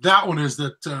that one is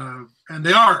that, and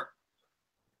they are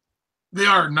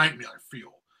nightmare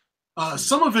fuel.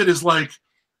 Some of it is like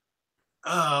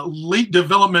late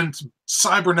development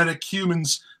cybernetic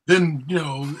humans, then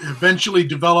eventually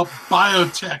develop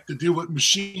biotech to do what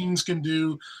machines can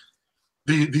do.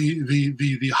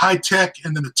 The high tech,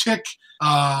 and then the tick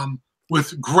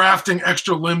with grafting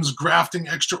extra limbs, grafting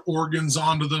extra organs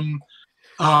onto them.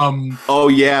 Oh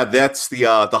yeah, that's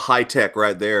the high tech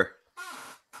right there.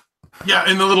 Yeah,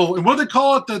 and what do they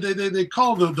call it? They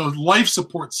call the life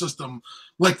support system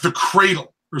like the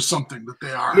cradle or something that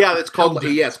they are. Yeah, it's called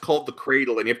the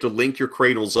cradle, and you have to link your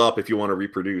cradles up if you want to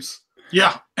reproduce.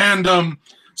 Yeah, and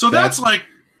so that's like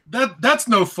that's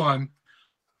no fun.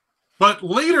 But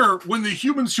later, when the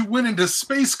humans who went into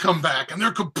space come back, and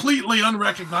they're completely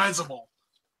unrecognizable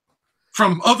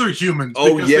from other humans.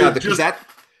 Oh yeah, because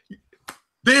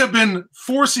they have been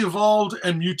force evolved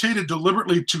and mutated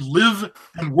deliberately to live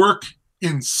and work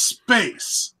in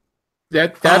space.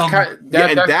 That's on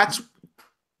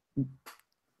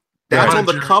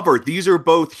the cover. These are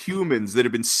both humans that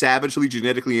have been savagely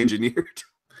genetically engineered.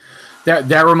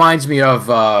 That reminds me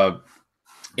of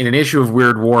in an issue of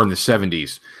Weird War in the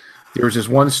 70s. There was this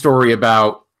one story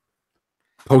about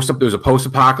there was a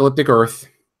post-apocalyptic Earth,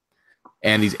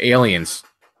 and these aliens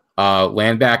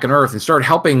land back on Earth and start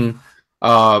helping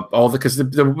because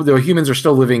the humans are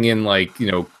still living in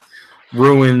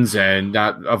ruins and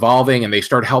not evolving, and they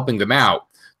start helping them out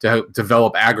to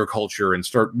develop agriculture and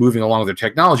start moving along with their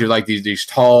technology, like these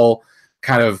tall,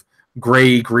 kind of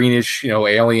gray, greenish,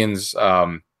 aliens,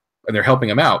 and they're helping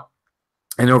them out.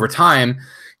 And over time,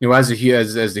 as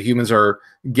the humans are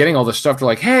getting all this stuff, they're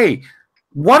like, hey,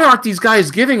 what aren't these guys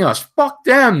giving us? Fuck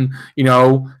them,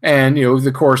 And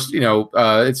of course,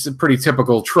 it's a pretty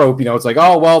typical trope. It's like,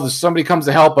 oh well, somebody comes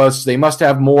to help us, they must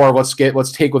have more. Let's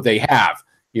take what they have.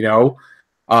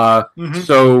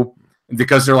 So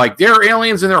because they're like, they're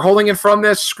aliens and they're holding it from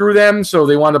this, screw them. So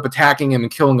they wind up attacking him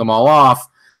and killing them all off,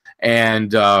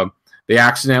 and they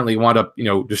accidentally wind up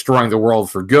destroying the world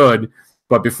for good.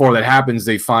 But before that happens,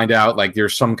 they find out like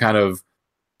there's some kind of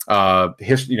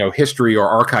history or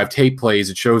archive tape plays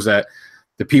that shows that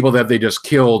the people that they just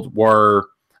killed were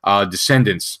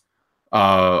descendants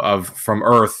from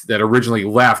Earth that originally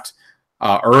left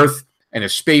Earth in a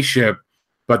spaceship,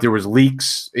 but there was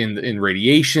leaks in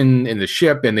radiation in the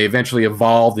ship, and they eventually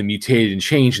evolved and mutated and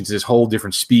changed into this whole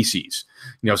different species.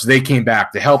 So they came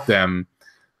back to help them,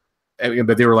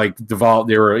 but they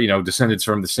were descendants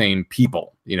from the same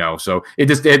people. So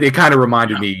it kind of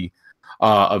reminded me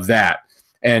of that.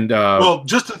 And well,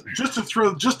 just to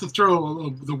throw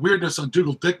the weirdness on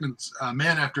Dougal Dickman's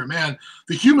Man After Man,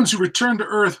 the humans who returned to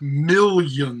Earth,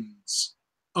 millions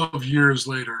of years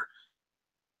later,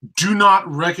 do not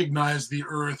recognize the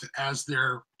Earth as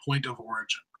their point of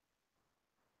origin.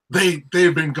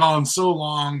 They've been gone so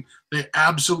long, they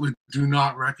absolutely do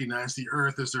not recognize the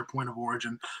Earth as their point of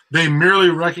origin. They merely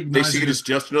recognize They see it as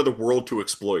just another world to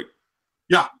exploit.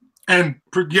 Yeah, and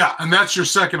that's your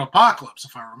second apocalypse,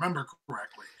 if I remember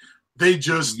correctly. They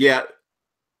just it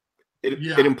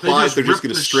implies they're just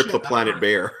going to strip the planet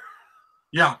bare.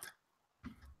 Yeah.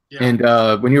 And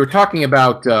when you were talking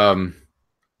about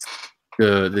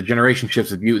the generation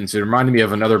shifts of mutants, it reminded me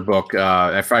of another book.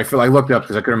 I feel I looked up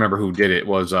because I couldn't remember who did it. It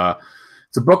was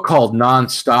it's a book called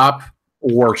Non-Stop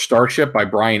or Starship by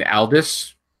Brian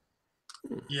Aldiss.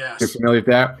 Yes. You're familiar with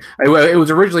that? It was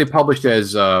originally published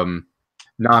as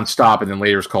Non-Stop, and then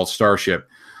later it's called Starship.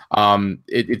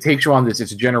 It takes you on this.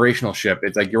 It's a generational ship.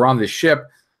 It's like you're on this ship,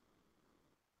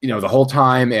 the whole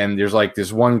time, and there's like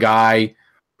this one guy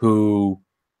who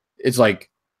it's like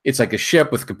a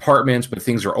ship with compartments, but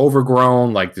things are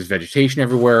overgrown. Like there's vegetation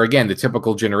everywhere. Again, the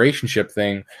typical generation ship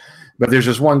thing. But there's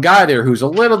this one guy there who's a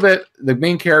little bit. The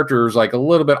main character is like a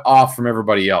little bit off from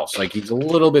everybody else. Like he's a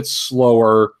little bit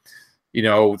slower.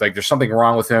 Like there's something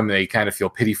wrong with him. They kind of feel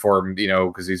pity for him,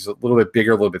 because he's a little bit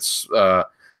bigger, a little bit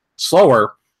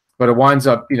slower. But it winds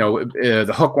up,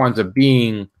 the hook winds up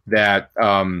being that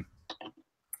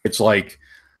it's like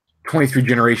 23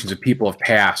 generations of people have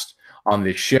passed on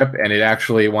this ship, and it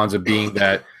actually winds up being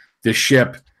that the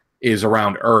ship is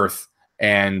around Earth,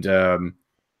 and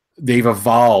they've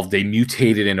evolved. They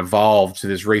mutated and evolved to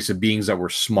this race of beings that were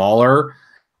smaller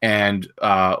and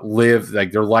live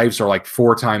like their lives are like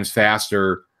 4 times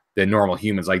faster than normal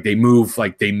humans. Like they move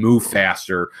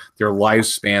faster. Their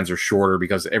lifespans are shorter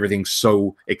because everything's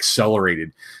so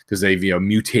accelerated because they've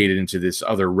mutated into this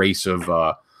other race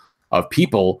of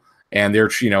people. And they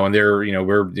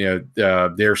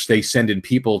send in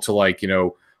people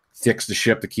to fix the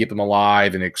ship to keep them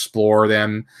alive and explore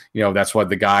them. That's why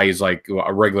the guy is like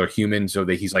a regular human, so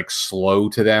that he's like slow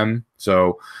to them.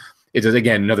 So it is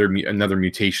again another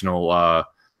mutational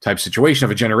type situation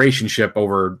of a generation ship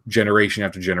over generation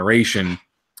after generation.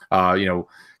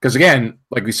 Because again,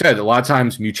 like we said, a lot of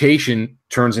times mutation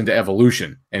turns into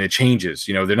evolution and it changes.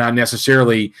 They're not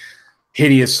necessarily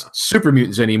hideous super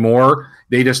mutants anymore.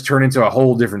 They just turn into a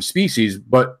whole different species,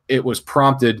 but it was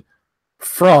prompted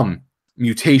from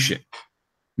mutation.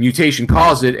 Mutation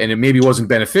caused it, and it maybe wasn't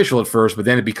beneficial at first, but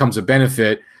then it becomes a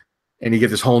benefit, and you get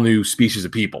this whole new species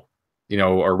of people,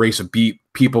 or race of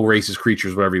people, races,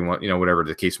 creatures, whatever you want, whatever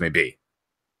the case may be.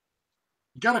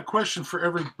 Got a question for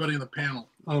everybody in the panel.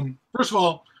 First of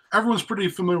all, everyone's pretty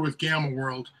familiar with Gamma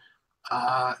World.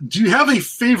 Do you have a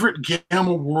favorite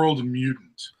Gamma World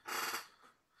mutant?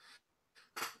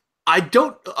 I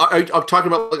don't. I'm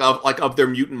talking about like of their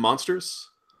mutant monsters.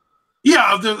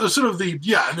 Yeah, and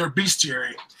their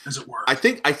bestiary, as it were. I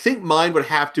think mine would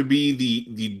have to be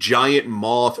the giant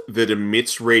moth that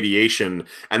emits radiation,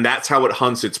 and that's how it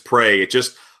hunts its prey. It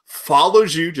just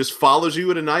follows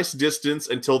you at a nice distance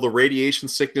until the radiation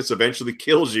sickness eventually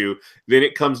kills you. Then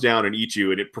it comes down and eats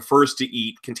you, and it prefers to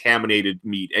eat contaminated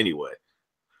meat anyway.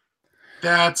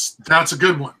 That's a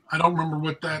good one. I don't remember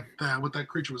what that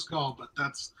creature was called, but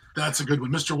that's a good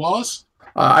one. Mr. Wallace?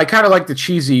 I kind of like the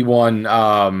cheesy one.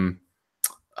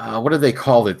 What do they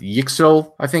call it?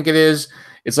 Yixil, I think it is.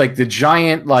 It's like the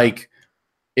giant, like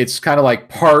it's kind of like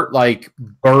part like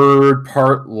bird,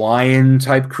 part lion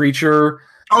type creature.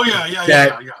 Oh yeah.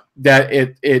 That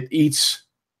it eats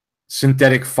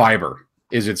synthetic fiber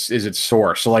is its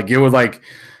source. So like it would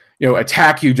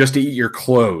attack you just to eat your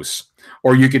clothes.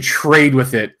 Or you could trade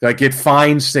with it. Like it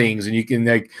finds things, and you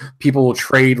can people will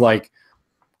trade like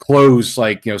clothes,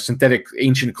 like synthetic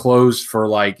ancient clothes for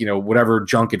whatever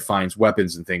junk it finds,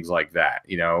 weapons and things like that.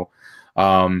 Now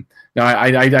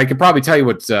I could probably tell you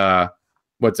what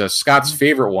Scott's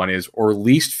favorite one is or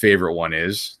least favorite one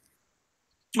is.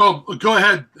 Oh, go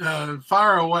ahead,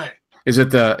 fire away. Is it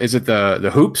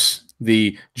the hoops,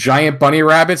 the giant bunny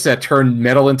rabbits that turn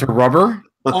metal into rubber?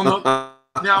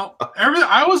 Now,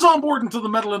 I was on board until the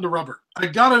metal into rubber.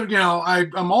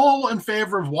 I'm all in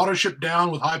favor of Watership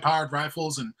Down with high-powered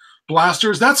rifles and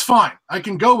blasters. That's fine. I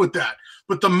can go with that.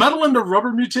 But the metal into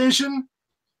rubber mutation,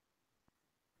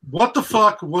 what the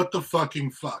fuck? What the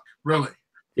fucking fuck? Really?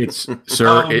 It's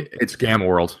it's Gamma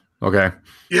World. Okay.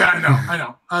 Yeah, I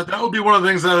know. That would be one of the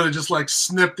things that I would have just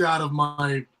snipped out of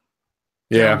my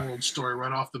Gamma World story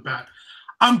right off the bat.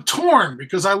 I'm torn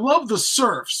because I love the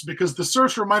Serfs, because the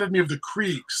Serfs reminded me of the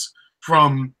Kriegs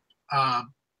from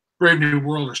Brave New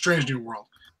World or Strange New World.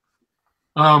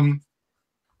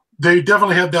 They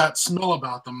definitely had that smell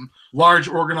about them. Large,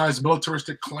 organized,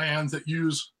 militaristic clans that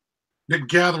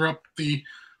gather up the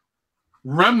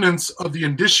remnants of the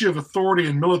indicia of authority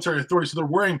and military authority. So they're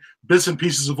wearing bits and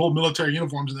pieces of old military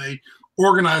uniforms, and they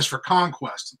organize for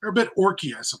conquest. They're a bit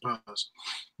orky, I suppose.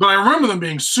 But I remember them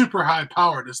being super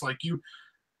high-powered. It's like you,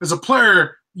 as a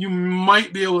player, you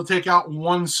might be able to take out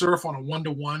one Serf on a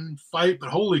 1-to-1 fight, but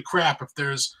holy crap, if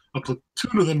there's a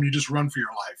platoon of them, you just run for your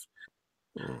life.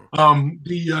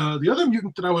 The other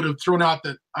mutant that I would have thrown out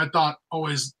that I thought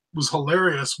always was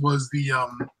hilarious was the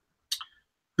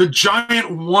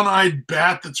giant one-eyed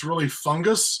bat that's really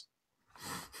fungus.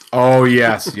 Oh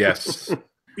yes, yes.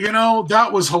 That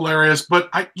was hilarious. But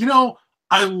I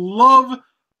love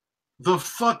the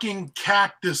fucking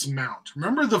cactus mount.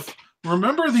 There's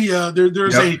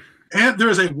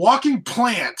a walking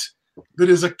plant that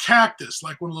is a cactus,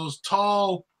 like one of those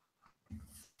tall.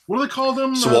 What do they call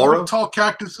them? Saguaro? Tall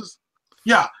cactuses.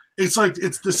 Yeah, it's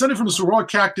descended from the saguaro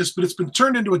cactus, but it's been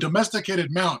turned into a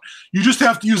domesticated mount. You just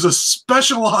have to use a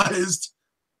specialized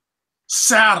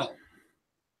saddle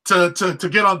to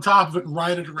get on top of it and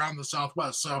ride it around the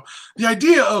Southwest. So the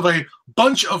idea of a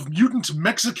bunch of mutant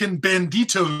Mexican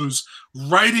banditos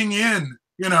riding in,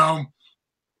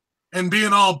 and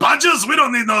being all badges, we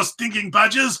don't need no stinking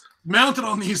badges, mounted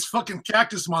on these fucking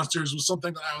cactus monsters was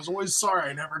something that I was always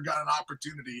sorry I never got an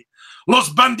opportunity. Los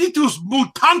banditos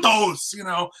mutantos,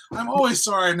 I'm always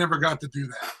sorry I never got to do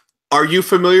that. Are you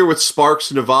familiar with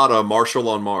Sparks, Nevada, Marshall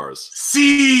on Mars?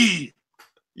 See.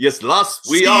 Yes,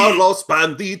 we are los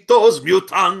banditos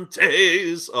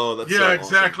mutantes. Oh, that's so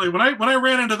exactly. Awesome. When I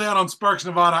ran into that on Sparks,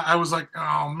 Nevada, I was like,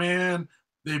 oh man,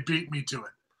 they beat me to it.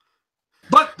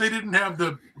 But they didn't have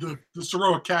the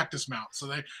Saguaro cactus mount, so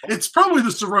it's probably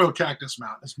the Saguaro cactus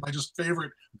mount. It's my just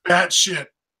favorite batshit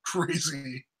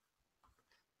crazy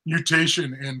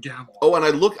mutation in Gamma World. Oh, and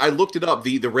I looked it up.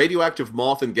 The radioactive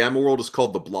moth in Gamma World is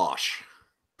called the Blosh.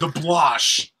 The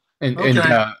Blosh.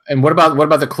 And what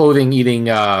about the clothing eating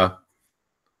lion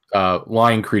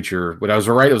creature? What I was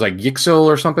right, it was like Yixel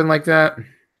or something like that.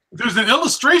 There's an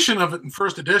illustration of it in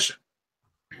first edition.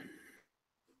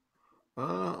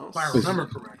 If I remember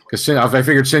correctly. Because I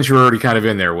figured since you were already kind of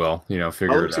in there, Will,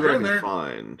 figure it out. See what I can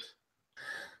find.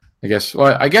 I guess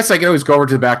I can always go over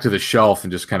to the back to the shelf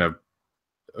and just kind of,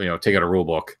 take out a rule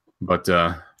book. But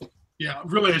yeah,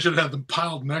 really, I should have had them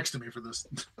piled next to me for this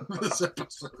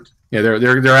episode. Yeah,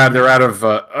 they're out of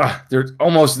they're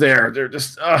almost there. They're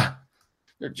just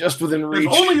within reach.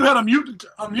 If only you had a mutant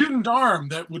arm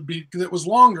that was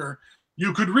longer,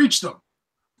 you could reach them.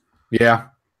 Yeah.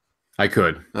 I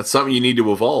could. That's something you need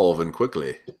to evolve, and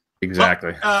quickly.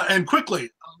 Exactly. And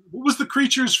quickly. What was the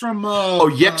creatures from...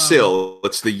 Yexil.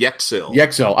 It's the Yexil.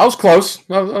 Yexil. I was close.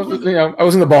 I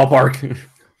was in the ballpark.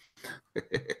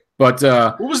 But...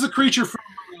 what was the creature from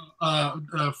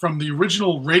the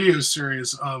original radio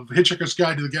series of Hitchhiker's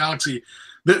Guide to the Galaxy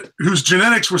whose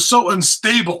genetics were so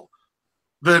unstable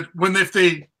that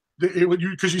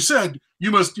because you said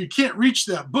you can't reach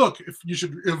that book if you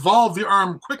should evolve the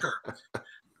arm quicker.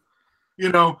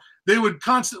 They would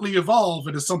constantly evolve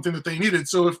into something that they needed.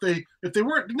 So if their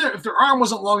arm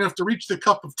wasn't long enough to reach the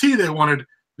cup of tea they wanted,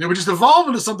 they would just evolve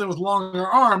into something with longer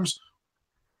arms,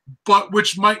 but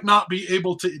which might not be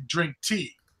able to drink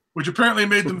tea, which apparently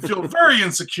made them feel very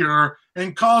insecure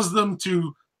and caused them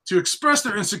to express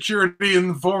their insecurity in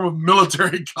the form of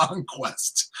military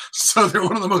conquest. So they're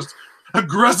one of the most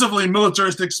aggressively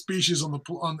militaristic species in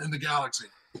the galaxy.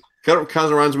 Kind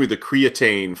of reminds me of the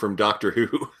Creatine from Doctor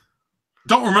Who.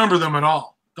 Don't remember them at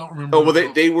all. Don't remember. Oh well,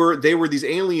 they were these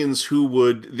aliens who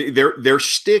would their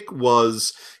shtick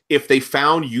was if they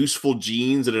found useful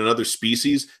genes in another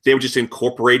species, they would just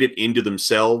incorporate it into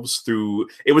themselves through.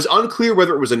 It was unclear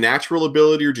whether it was a natural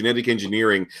ability or genetic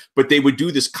engineering, but they would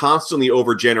do this constantly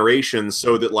over generations,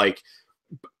 so that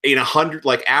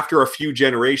after a few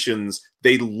generations,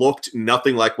 they looked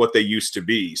nothing like what they used to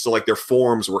be. So their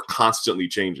forms were constantly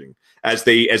changing as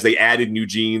they added new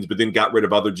genes, but then got rid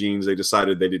of other genes they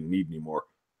decided they didn't need anymore.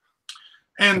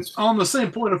 And on the same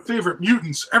point of favorite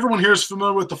mutants, everyone here is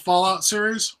familiar with the Fallout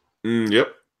series.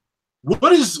 Yep.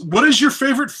 What is your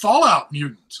favorite Fallout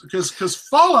mutant? Because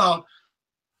Fallout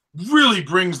really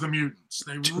brings the mutants.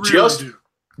 They really do.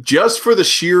 Just for the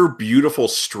sheer beautiful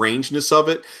strangeness of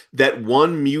it, that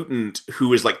one mutant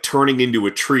who is turning into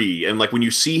a tree, and when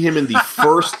you see him in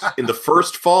the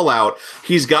first Fallout,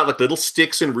 he's got little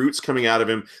sticks and roots coming out of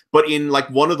him. But in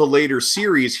one of the later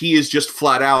series, he is just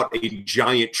flat out a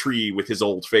giant tree with his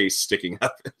old face sticking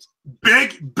out of it.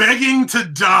 Begging to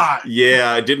die.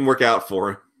 Yeah, it didn't work out for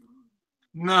him.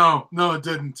 No, it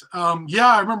didn't. Yeah,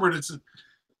 I remember it. Is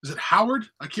it Howard?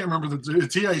 I can't remember the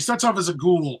T. He starts off as a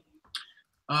ghoul.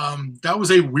 That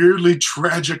was a weirdly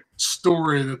tragic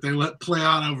story that they let play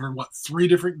out over, 3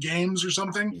 different games or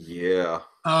something? Yeah.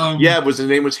 His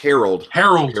name was Harold.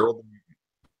 Harold.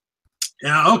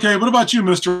 Yeah, okay. What about you,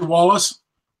 Mr. Wallace?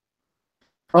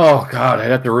 Oh, God,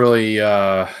 I'd have to really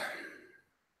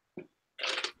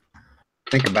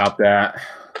think about that,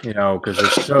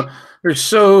 because there's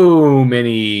so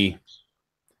many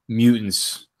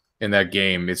mutants in that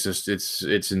game. It's just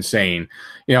it's insane.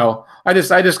 I just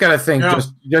got to think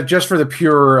just for the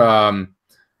pure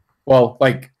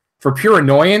for pure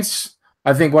annoyance,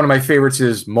 I think one of my favorites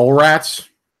is mole rats,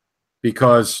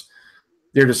 because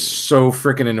they're just so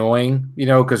freaking annoying,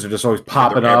 because they're just always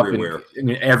popping up and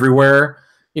everywhere,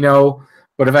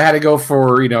 But if I had to go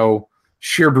for,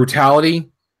 sheer brutality,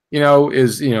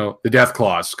 is the death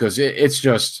claws, because it's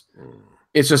just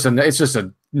a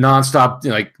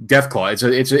nonstop death claw. It's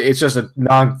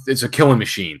a killing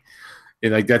machine.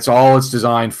 That's all it's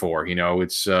designed for.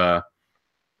 It's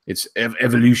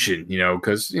evolution.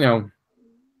 Because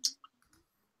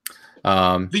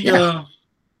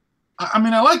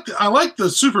I like the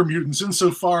super mutants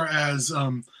insofar as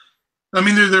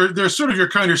they're sort of your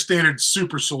kind of standard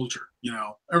super soldier.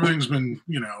 Everything's been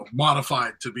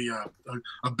modified to be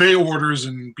obey orders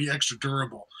and be extra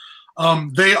durable.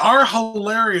 They are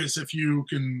hilarious if you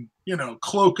can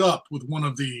cloak up with one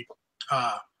of the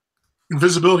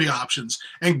invisibility options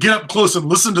and get up close and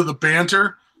listen to the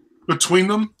banter between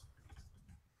them.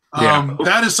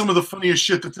 That is some of the funniest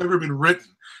shit that's ever been written.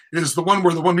 Is the one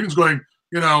where the one mutant's going,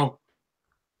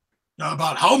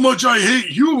 about how much I hate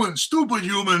humans, stupid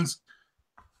humans.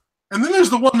 And then there's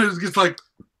the one that gets like,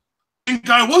 think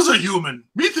I was a human.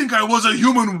 Me think I was a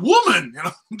human woman.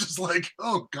 I'm just like,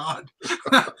 oh God.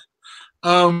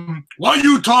 Why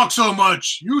you talk so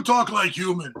much? You talk like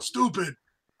human. Stupid.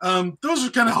 Those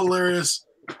are kind of hilarious.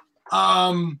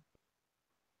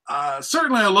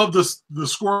 Certainly I love the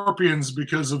Scorpions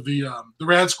because of the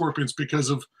Rad Scorpions, because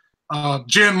of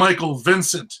Jan Michael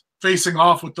Vincent facing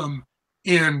off with them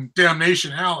in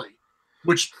Damnation Alley,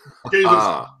 which gave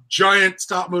us giant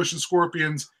stop-motion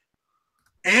scorpions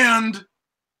and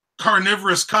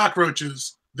carnivorous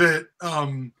cockroaches that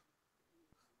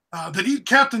eat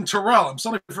Captain Terrell. I'm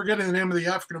suddenly forgetting the name of the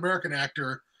African-American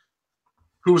actor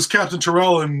who was Captain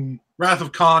Terrell in Wrath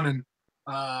of Khan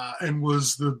and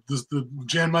was the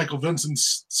Jan Michael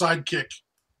Vincent's sidekick.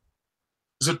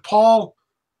 Is it Paul?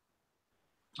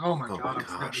 Oh my God, I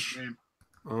forgot his name.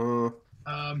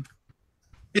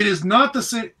 It is not the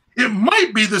same. It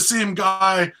might be the same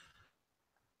guy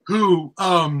who,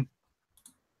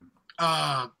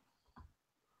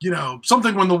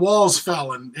 something when the walls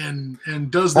fell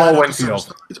and does that. Paul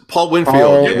Winfield. It's Paul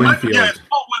Winfield. It's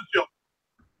Paul Winfield.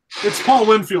 It's Paul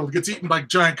Winfield gets eaten by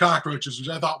giant cockroaches, which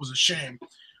I thought was a shame.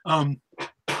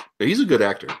 He's a good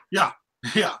actor. Yeah.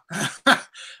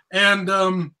 And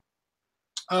so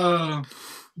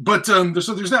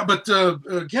there's that. But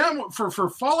again, for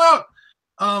Fallout,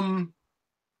 I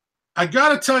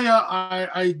gotta tell you,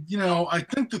 I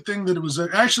think the thing that it was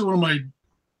actually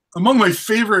among my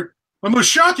favorite, my most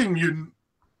shocking mutant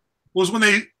was when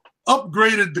they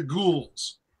upgraded the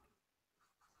ghouls.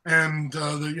 And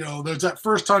there's that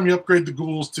first time you upgrade the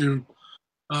ghouls to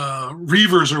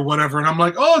Reavers or whatever, and I'm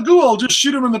like, oh, ghoul, I'll just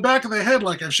shoot him in the back of the head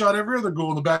like I've shot every other ghoul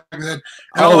in the back of the head.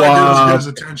 And all I did was get his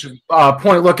attention.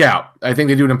 Point Lookout. I think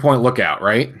they do it in Point Lookout,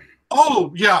 right?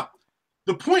 Oh yeah,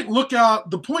 the Point Lookout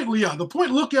had the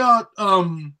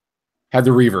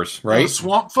Reavers, right?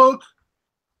 Swamp Folk.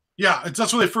 Yeah,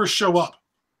 that's where they first show up.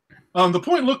 The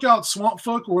Point Lookout Swamp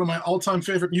Folk were one of my all-time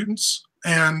favorite mutants,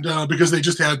 and because they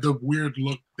just had the weird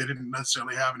look, they didn't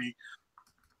necessarily have any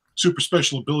super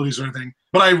special abilities or anything.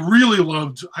 But I really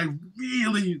loved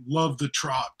the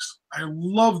Trogs. I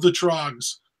love the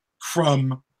Trogs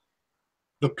from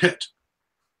the Pit.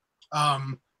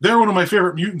 They're one of my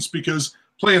favorite mutants because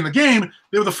playing the game,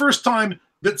 they were the first time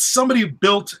that somebody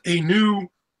built a new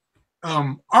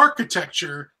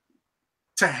architecture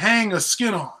to hang a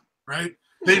skin on, right?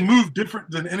 They moved different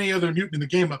than any other mutant in the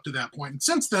game up to that point. And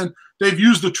since then, they've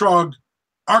used the Trog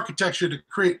architecture to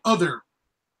create other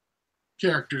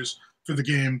characters for the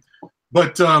game.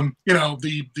 But,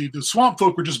 the Swamp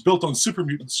Folk were just built on super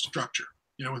mutant structure,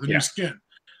 with a new skin.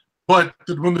 But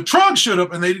when the Trog showed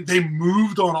up and they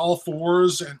moved on all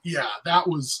fours, and they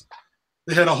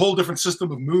had a whole different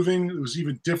system of moving. It was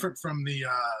even different from the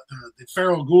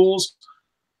Feral Ghouls.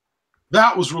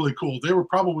 That was really cool. They were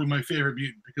probably my favorite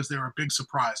mutant because they were a big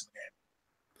surprise in the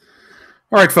game.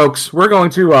 All right, folks, we're going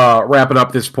to wrap it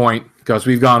up this point because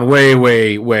we've gone way,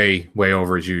 way, way, way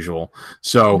over as usual.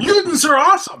 So mutants are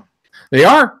awesome. They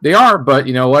are. But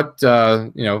you know what?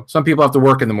 Some people have to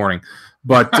work in the morning.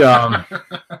 But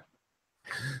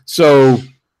so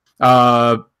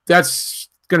that's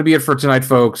going to be it for tonight,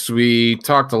 folks. We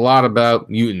talked a lot about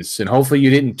mutants, and hopefully you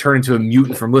didn't turn into a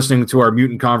mutant from listening to our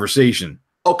mutant conversation.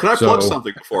 Oh, can I plug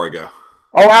something before I go?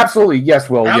 Oh, absolutely. Yes,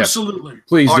 Will. Absolutely. Yes.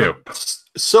 Please do.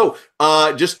 So,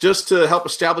 just to help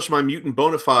establish my mutant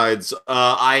bona fides,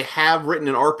 I have written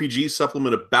an RPG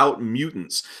supplement about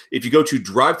mutants. If you go to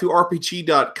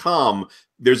drivethroughrpg.com,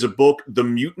 there's a book, The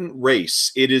Mutant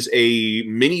Race. It is a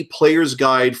mini player's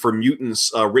guide for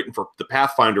mutants written for the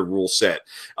Pathfinder rule set.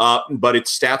 But it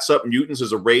stats up mutants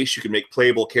as a race you can make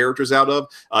playable characters out of.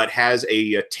 It has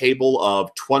a table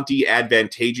of 20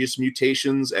 advantageous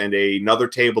mutations and another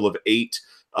table of 8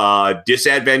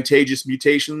 disadvantageous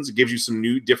mutations. It gives you some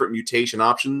new different mutation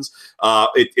options.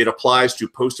 It applies to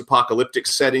post-apocalyptic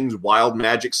settings, wild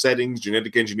magic settings,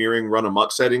 genetic engineering, run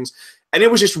amok settings. And it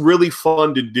was just really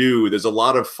fun to do. There's a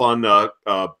lot of fun,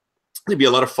 maybe a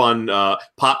lot of fun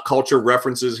pop culture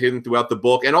references hidden throughout the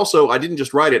book. And also, I didn't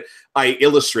just write it; I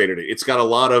illustrated it. It's got a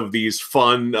lot of these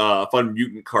fun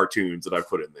mutant cartoons that I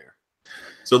put in there.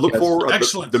 So look for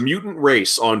the Mutant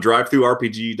Race on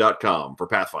DriveThruRPG.com for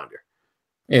Pathfinder.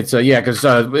 It's because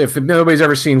if nobody's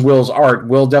ever seen Will's art,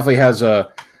 Will definitely has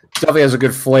a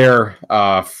good flair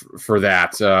for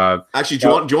that. Actually, do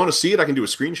you want to see it? I can do a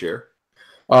screen share.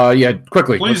 Yeah,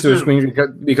 quickly. Let's do a screen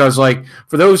because, like,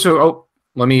 for those who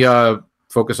let me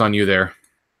focus on you there.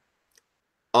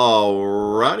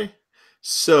 Alrighty.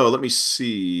 So let me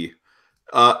see.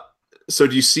 So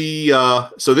do you see?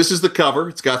 So this is the cover.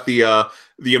 It's got the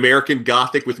American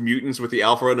Gothic with mutants with the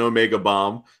Alpha and Omega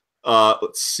bomb.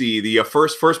 Let's see. The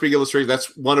first big illustration.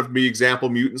 That's one of the example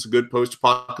mutants, a good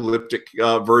post-apocalyptic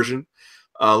version.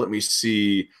 Let me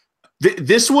see.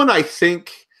 This one, I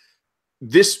think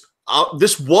this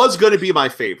was going to be my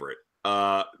favorite.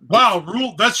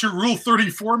 Wow, that's your Rule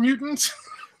 34 mutants?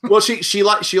 Well, she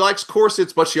likes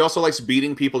corsets, but she also likes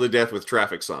beating people to death with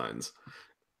traffic signs.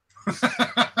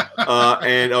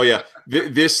 And oh yeah,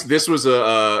 this was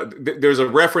there's a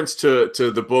reference to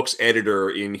the book's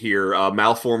editor in here,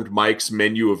 Malformed Mike's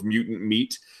Menu of Mutant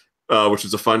Meat, which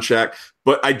is a fun shack.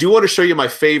 But I do want to show you my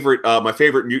favorite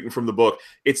mutant from the book.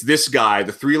 It's this guy,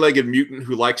 the 3-legged mutant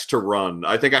who likes to run.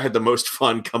 I think I had the most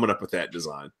fun coming up with that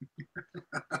design.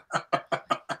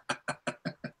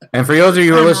 And for those of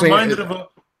you who are listening,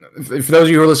 for those of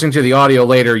you who are listening to the audio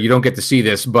later, you don't get to see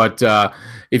this, but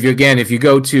if you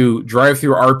go to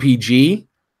DriveThruRPG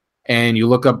and you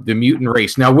look up the Mutant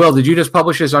Race. Now, Will, did you just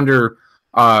publish this under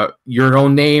your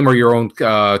own name or your own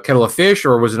kettle of fish,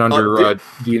 or was it under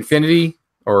the Infinity?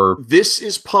 Or this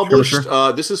is published.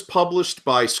 This is published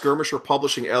by Skirmisher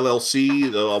Publishing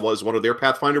LLC. Was one of their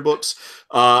Pathfinder books.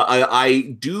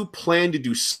 I do plan to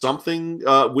do something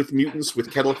with mutants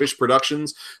with Kettlefish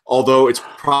Productions, although it's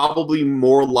probably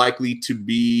more likely to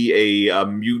be a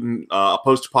mutant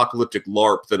post-apocalyptic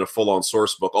LARP than a full-on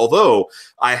source book. Although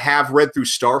I have read through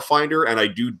Starfinder, and I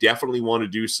do definitely want to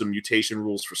do some mutation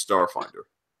rules for Starfinder.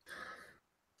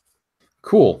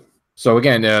 Cool. So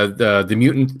again,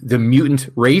 the mutant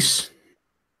race.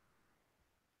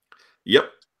 Yep.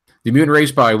 The Mutant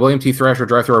Race by William T. Thrasher,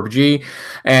 DriveThruRPG.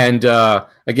 And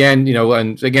again,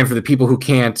 for the people who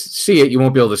can't see it, you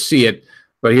won't be able to see it.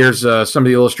 But here's some of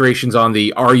the illustrations on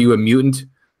the "Are You a Mutant"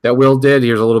 that Will did.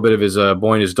 Here's a little bit of his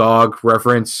boy and his dog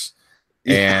reference.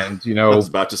 And I was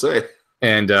about to say.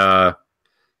 And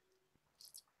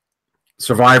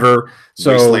Survivor.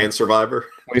 So Wasteland Survivor.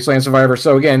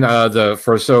 So again,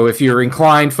 so if you're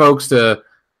inclined, folks, to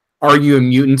Are You a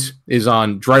Mutant is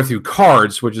on Drive-Thru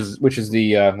Cards, which is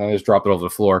the I just dropped it over the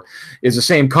floor. Is the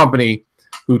same company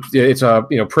who it's a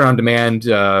print on demand.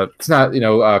 It's not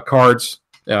cards.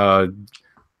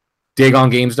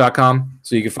 DagonGames.com.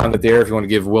 So you can find it there if you want to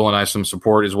give Will and I some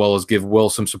support, as well as give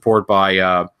Will some support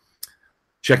by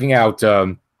checking out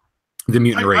the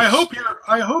Mutant Race.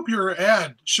 I hope your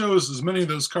ad shows as many of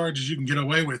those cards as you can get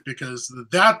away with, because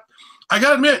that, I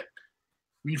gotta admit,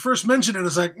 when you first mentioned it,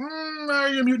 it's like, are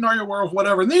you a mutant, are you a werewolf,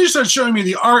 whatever. And then you start showing me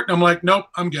the art, and I'm like, nope,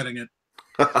 I'm getting it.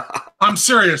 I'm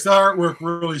serious. The artwork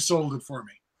really sold it for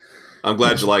me. I'm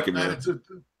glad you like it, man.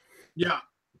 Yeah. All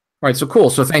right, so cool.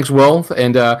 So thanks, Will.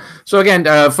 And so again,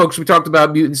 folks, we talked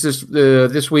about mutants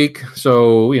this week.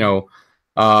 So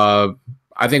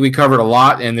I think we covered a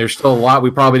lot, and there's still a lot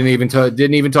we probably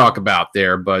didn't even talk about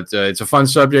there. But it's a fun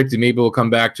subject, and maybe we'll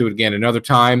come back to it again another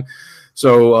time.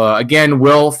 So again,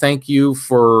 Will, thank you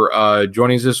for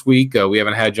joining us this week. We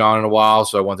haven't had John in a while,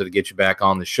 so I wanted to get you back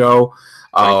on the show.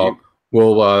 Thank you.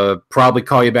 We'll probably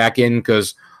call you back in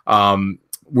because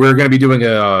we're going to be doing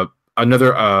a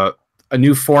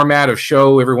new format of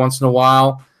show every once in a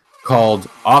while called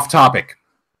Off Topic.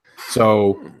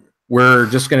 So we're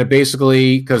just going to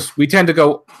basically, because we tend to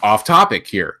go off topic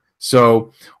here.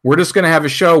 So we're just going to have a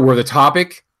show where the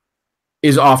topic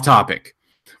is off topic.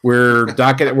 We're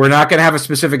not going to have a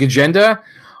specific agenda.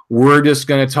 We're just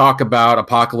going to talk about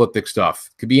apocalyptic stuff.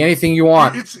 Could be anything you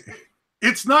want.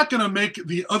 It's not going to make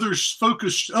the other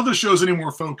shows any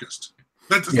more focused.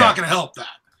 That's not going to help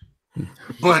that.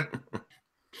 But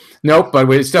nope. But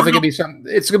it's definitely going to be something.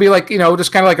 It's going to be like,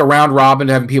 just kind of like a round robin,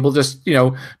 having people just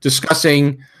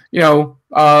discussing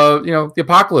the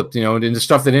apocalypse, and the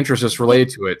stuff that interests us related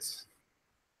to it.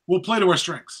 We'll play to our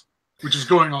strengths, which is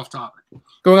going off topic.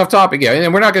 Going off topic, yeah.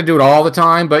 And we're not going to do it all the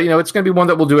time, but it's going to be one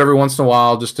that we'll do every once in a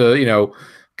while, just to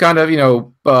kind of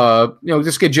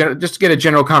just get a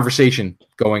general conversation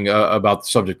going about the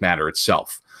subject matter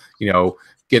itself.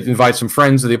 Invite some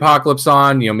friends of the apocalypse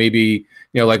on. Maybe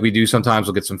like we do sometimes,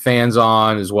 we'll get some fans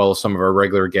on as well as some of our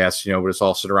regular guests. We'll just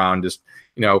all sit around, just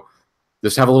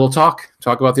have a little talk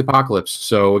about the apocalypse.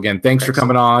 So again, thanks for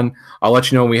coming on. I'll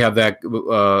let you know when we have that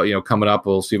coming up.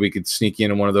 We'll see if we could sneak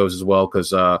in one of those as well,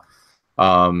 because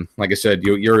like I said,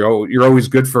 you're always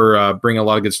good for bringing a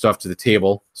lot of good stuff to the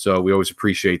table. So we always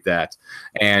appreciate that.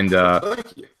 And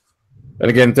Thank you. And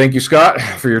again, thank you, Scott,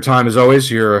 for your time as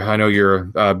always. I know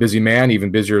you're a busy man, even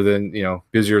busier than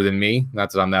me.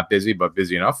 Not that I'm that busy, but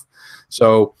busy enough.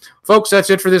 So, folks,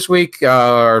 that's it for this week.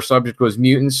 Our subject was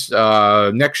mutants.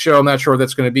 Next show, I'm not sure what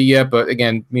that's going to be yet, but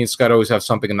again, me and Scott always have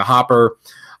something in the hopper.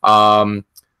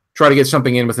 Try to get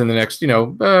something in within the next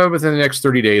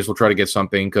 30 days. We'll try to get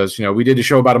something, because we did a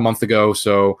show about a month ago,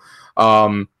 so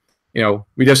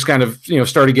we just kind of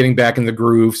started getting back in the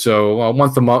groove. So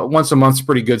once a month's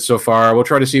pretty good so far. We'll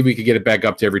try to see if we could get it back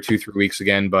up to every 2-3 weeks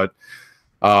again. But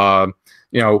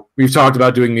we've talked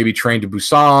about doing maybe Train to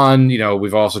Busan.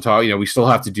 We've also talked. We still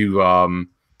have to do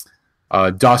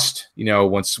Dust.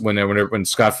 When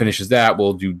Scott finishes that,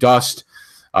 we'll do Dust.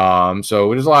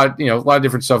 So there's a lot of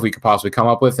different stuff we could possibly come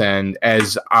up with, and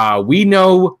as we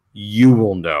know, you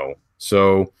will know.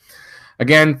 So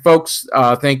again, folks,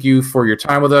 thank you for your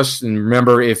time with us. And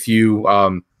remember, if you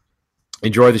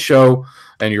enjoy the show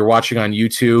and you're watching on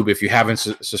YouTube, if you haven't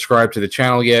subscribed to the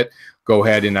channel yet, go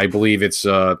ahead, and I believe it's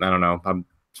I don't know,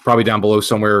 it's probably down below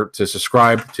somewhere to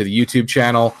subscribe to the YouTube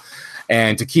channel.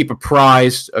 And to keep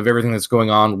apprised of everything that's going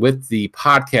on with the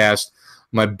podcast,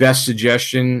 my best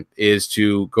suggestion is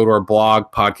to go to our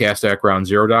blog,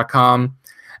 podcast@groundzero.com,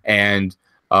 and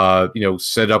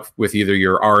set up with either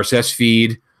your RSS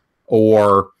feed,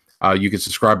 or you can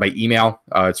subscribe by email.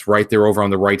 It's right there over on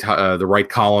the right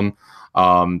column.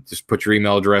 Just put your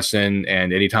email address in,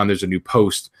 and anytime there's a new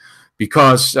post,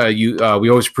 because we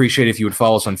always appreciate if you would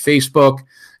follow us on Facebook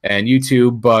and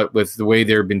YouTube. But with the way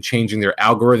they've been changing their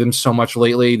algorithms so much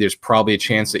lately, there's probably a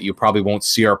chance that you probably won't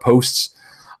see our posts,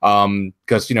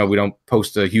 because we don't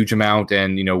post a huge amount,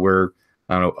 and we're,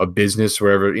 I don't know, a business,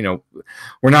 wherever,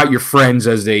 we're not your friends,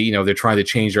 as they're trying to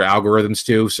change their algorithms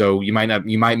too. So you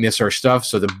might miss our stuff.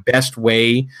 So the best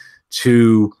way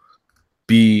to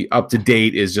be up to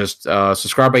date is just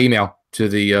subscribe by email to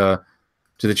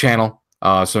the channel.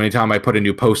 So anytime I put a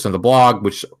new post on the blog,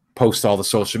 which posts all the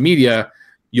social media,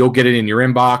 you'll get it in your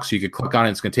inbox. You can click on it.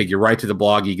 It's going to take you right to the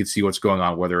blog. You can see what's going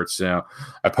on, whether it's I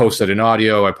posted an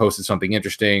audio, I posted something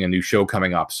interesting, a new show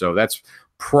coming up. So that's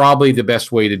probably the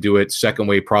best way to do it. Second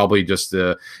way, probably just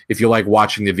if you like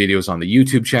watching the videos on the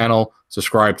YouTube channel,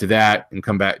 subscribe to that and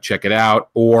come back, check it out.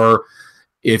 Or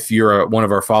if you're one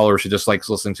of our followers who just likes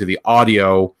listening to the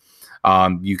audio,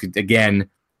 you could, again,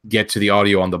 get to the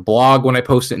audio on the blog when I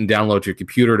post it, and download to your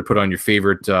computer to put on your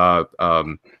favorite audio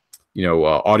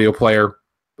player,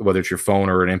 whether it's your phone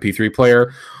or an MP3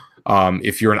 player.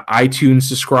 If you're an iTunes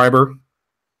subscriber,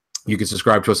 you can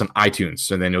subscribe to us on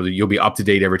iTunes, and then you'll be up to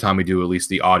date every time we do at least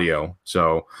the audio.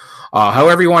 So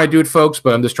however you want to do it, folks,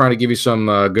 but I'm just trying to give you some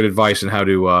good advice on how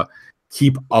to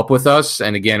keep up with us.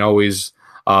 And again, always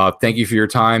thank you for your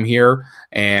time here,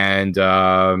 and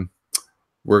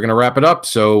we're going to wrap it up.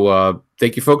 So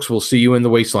thank you, folks. We'll see you in the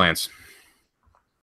wastelands.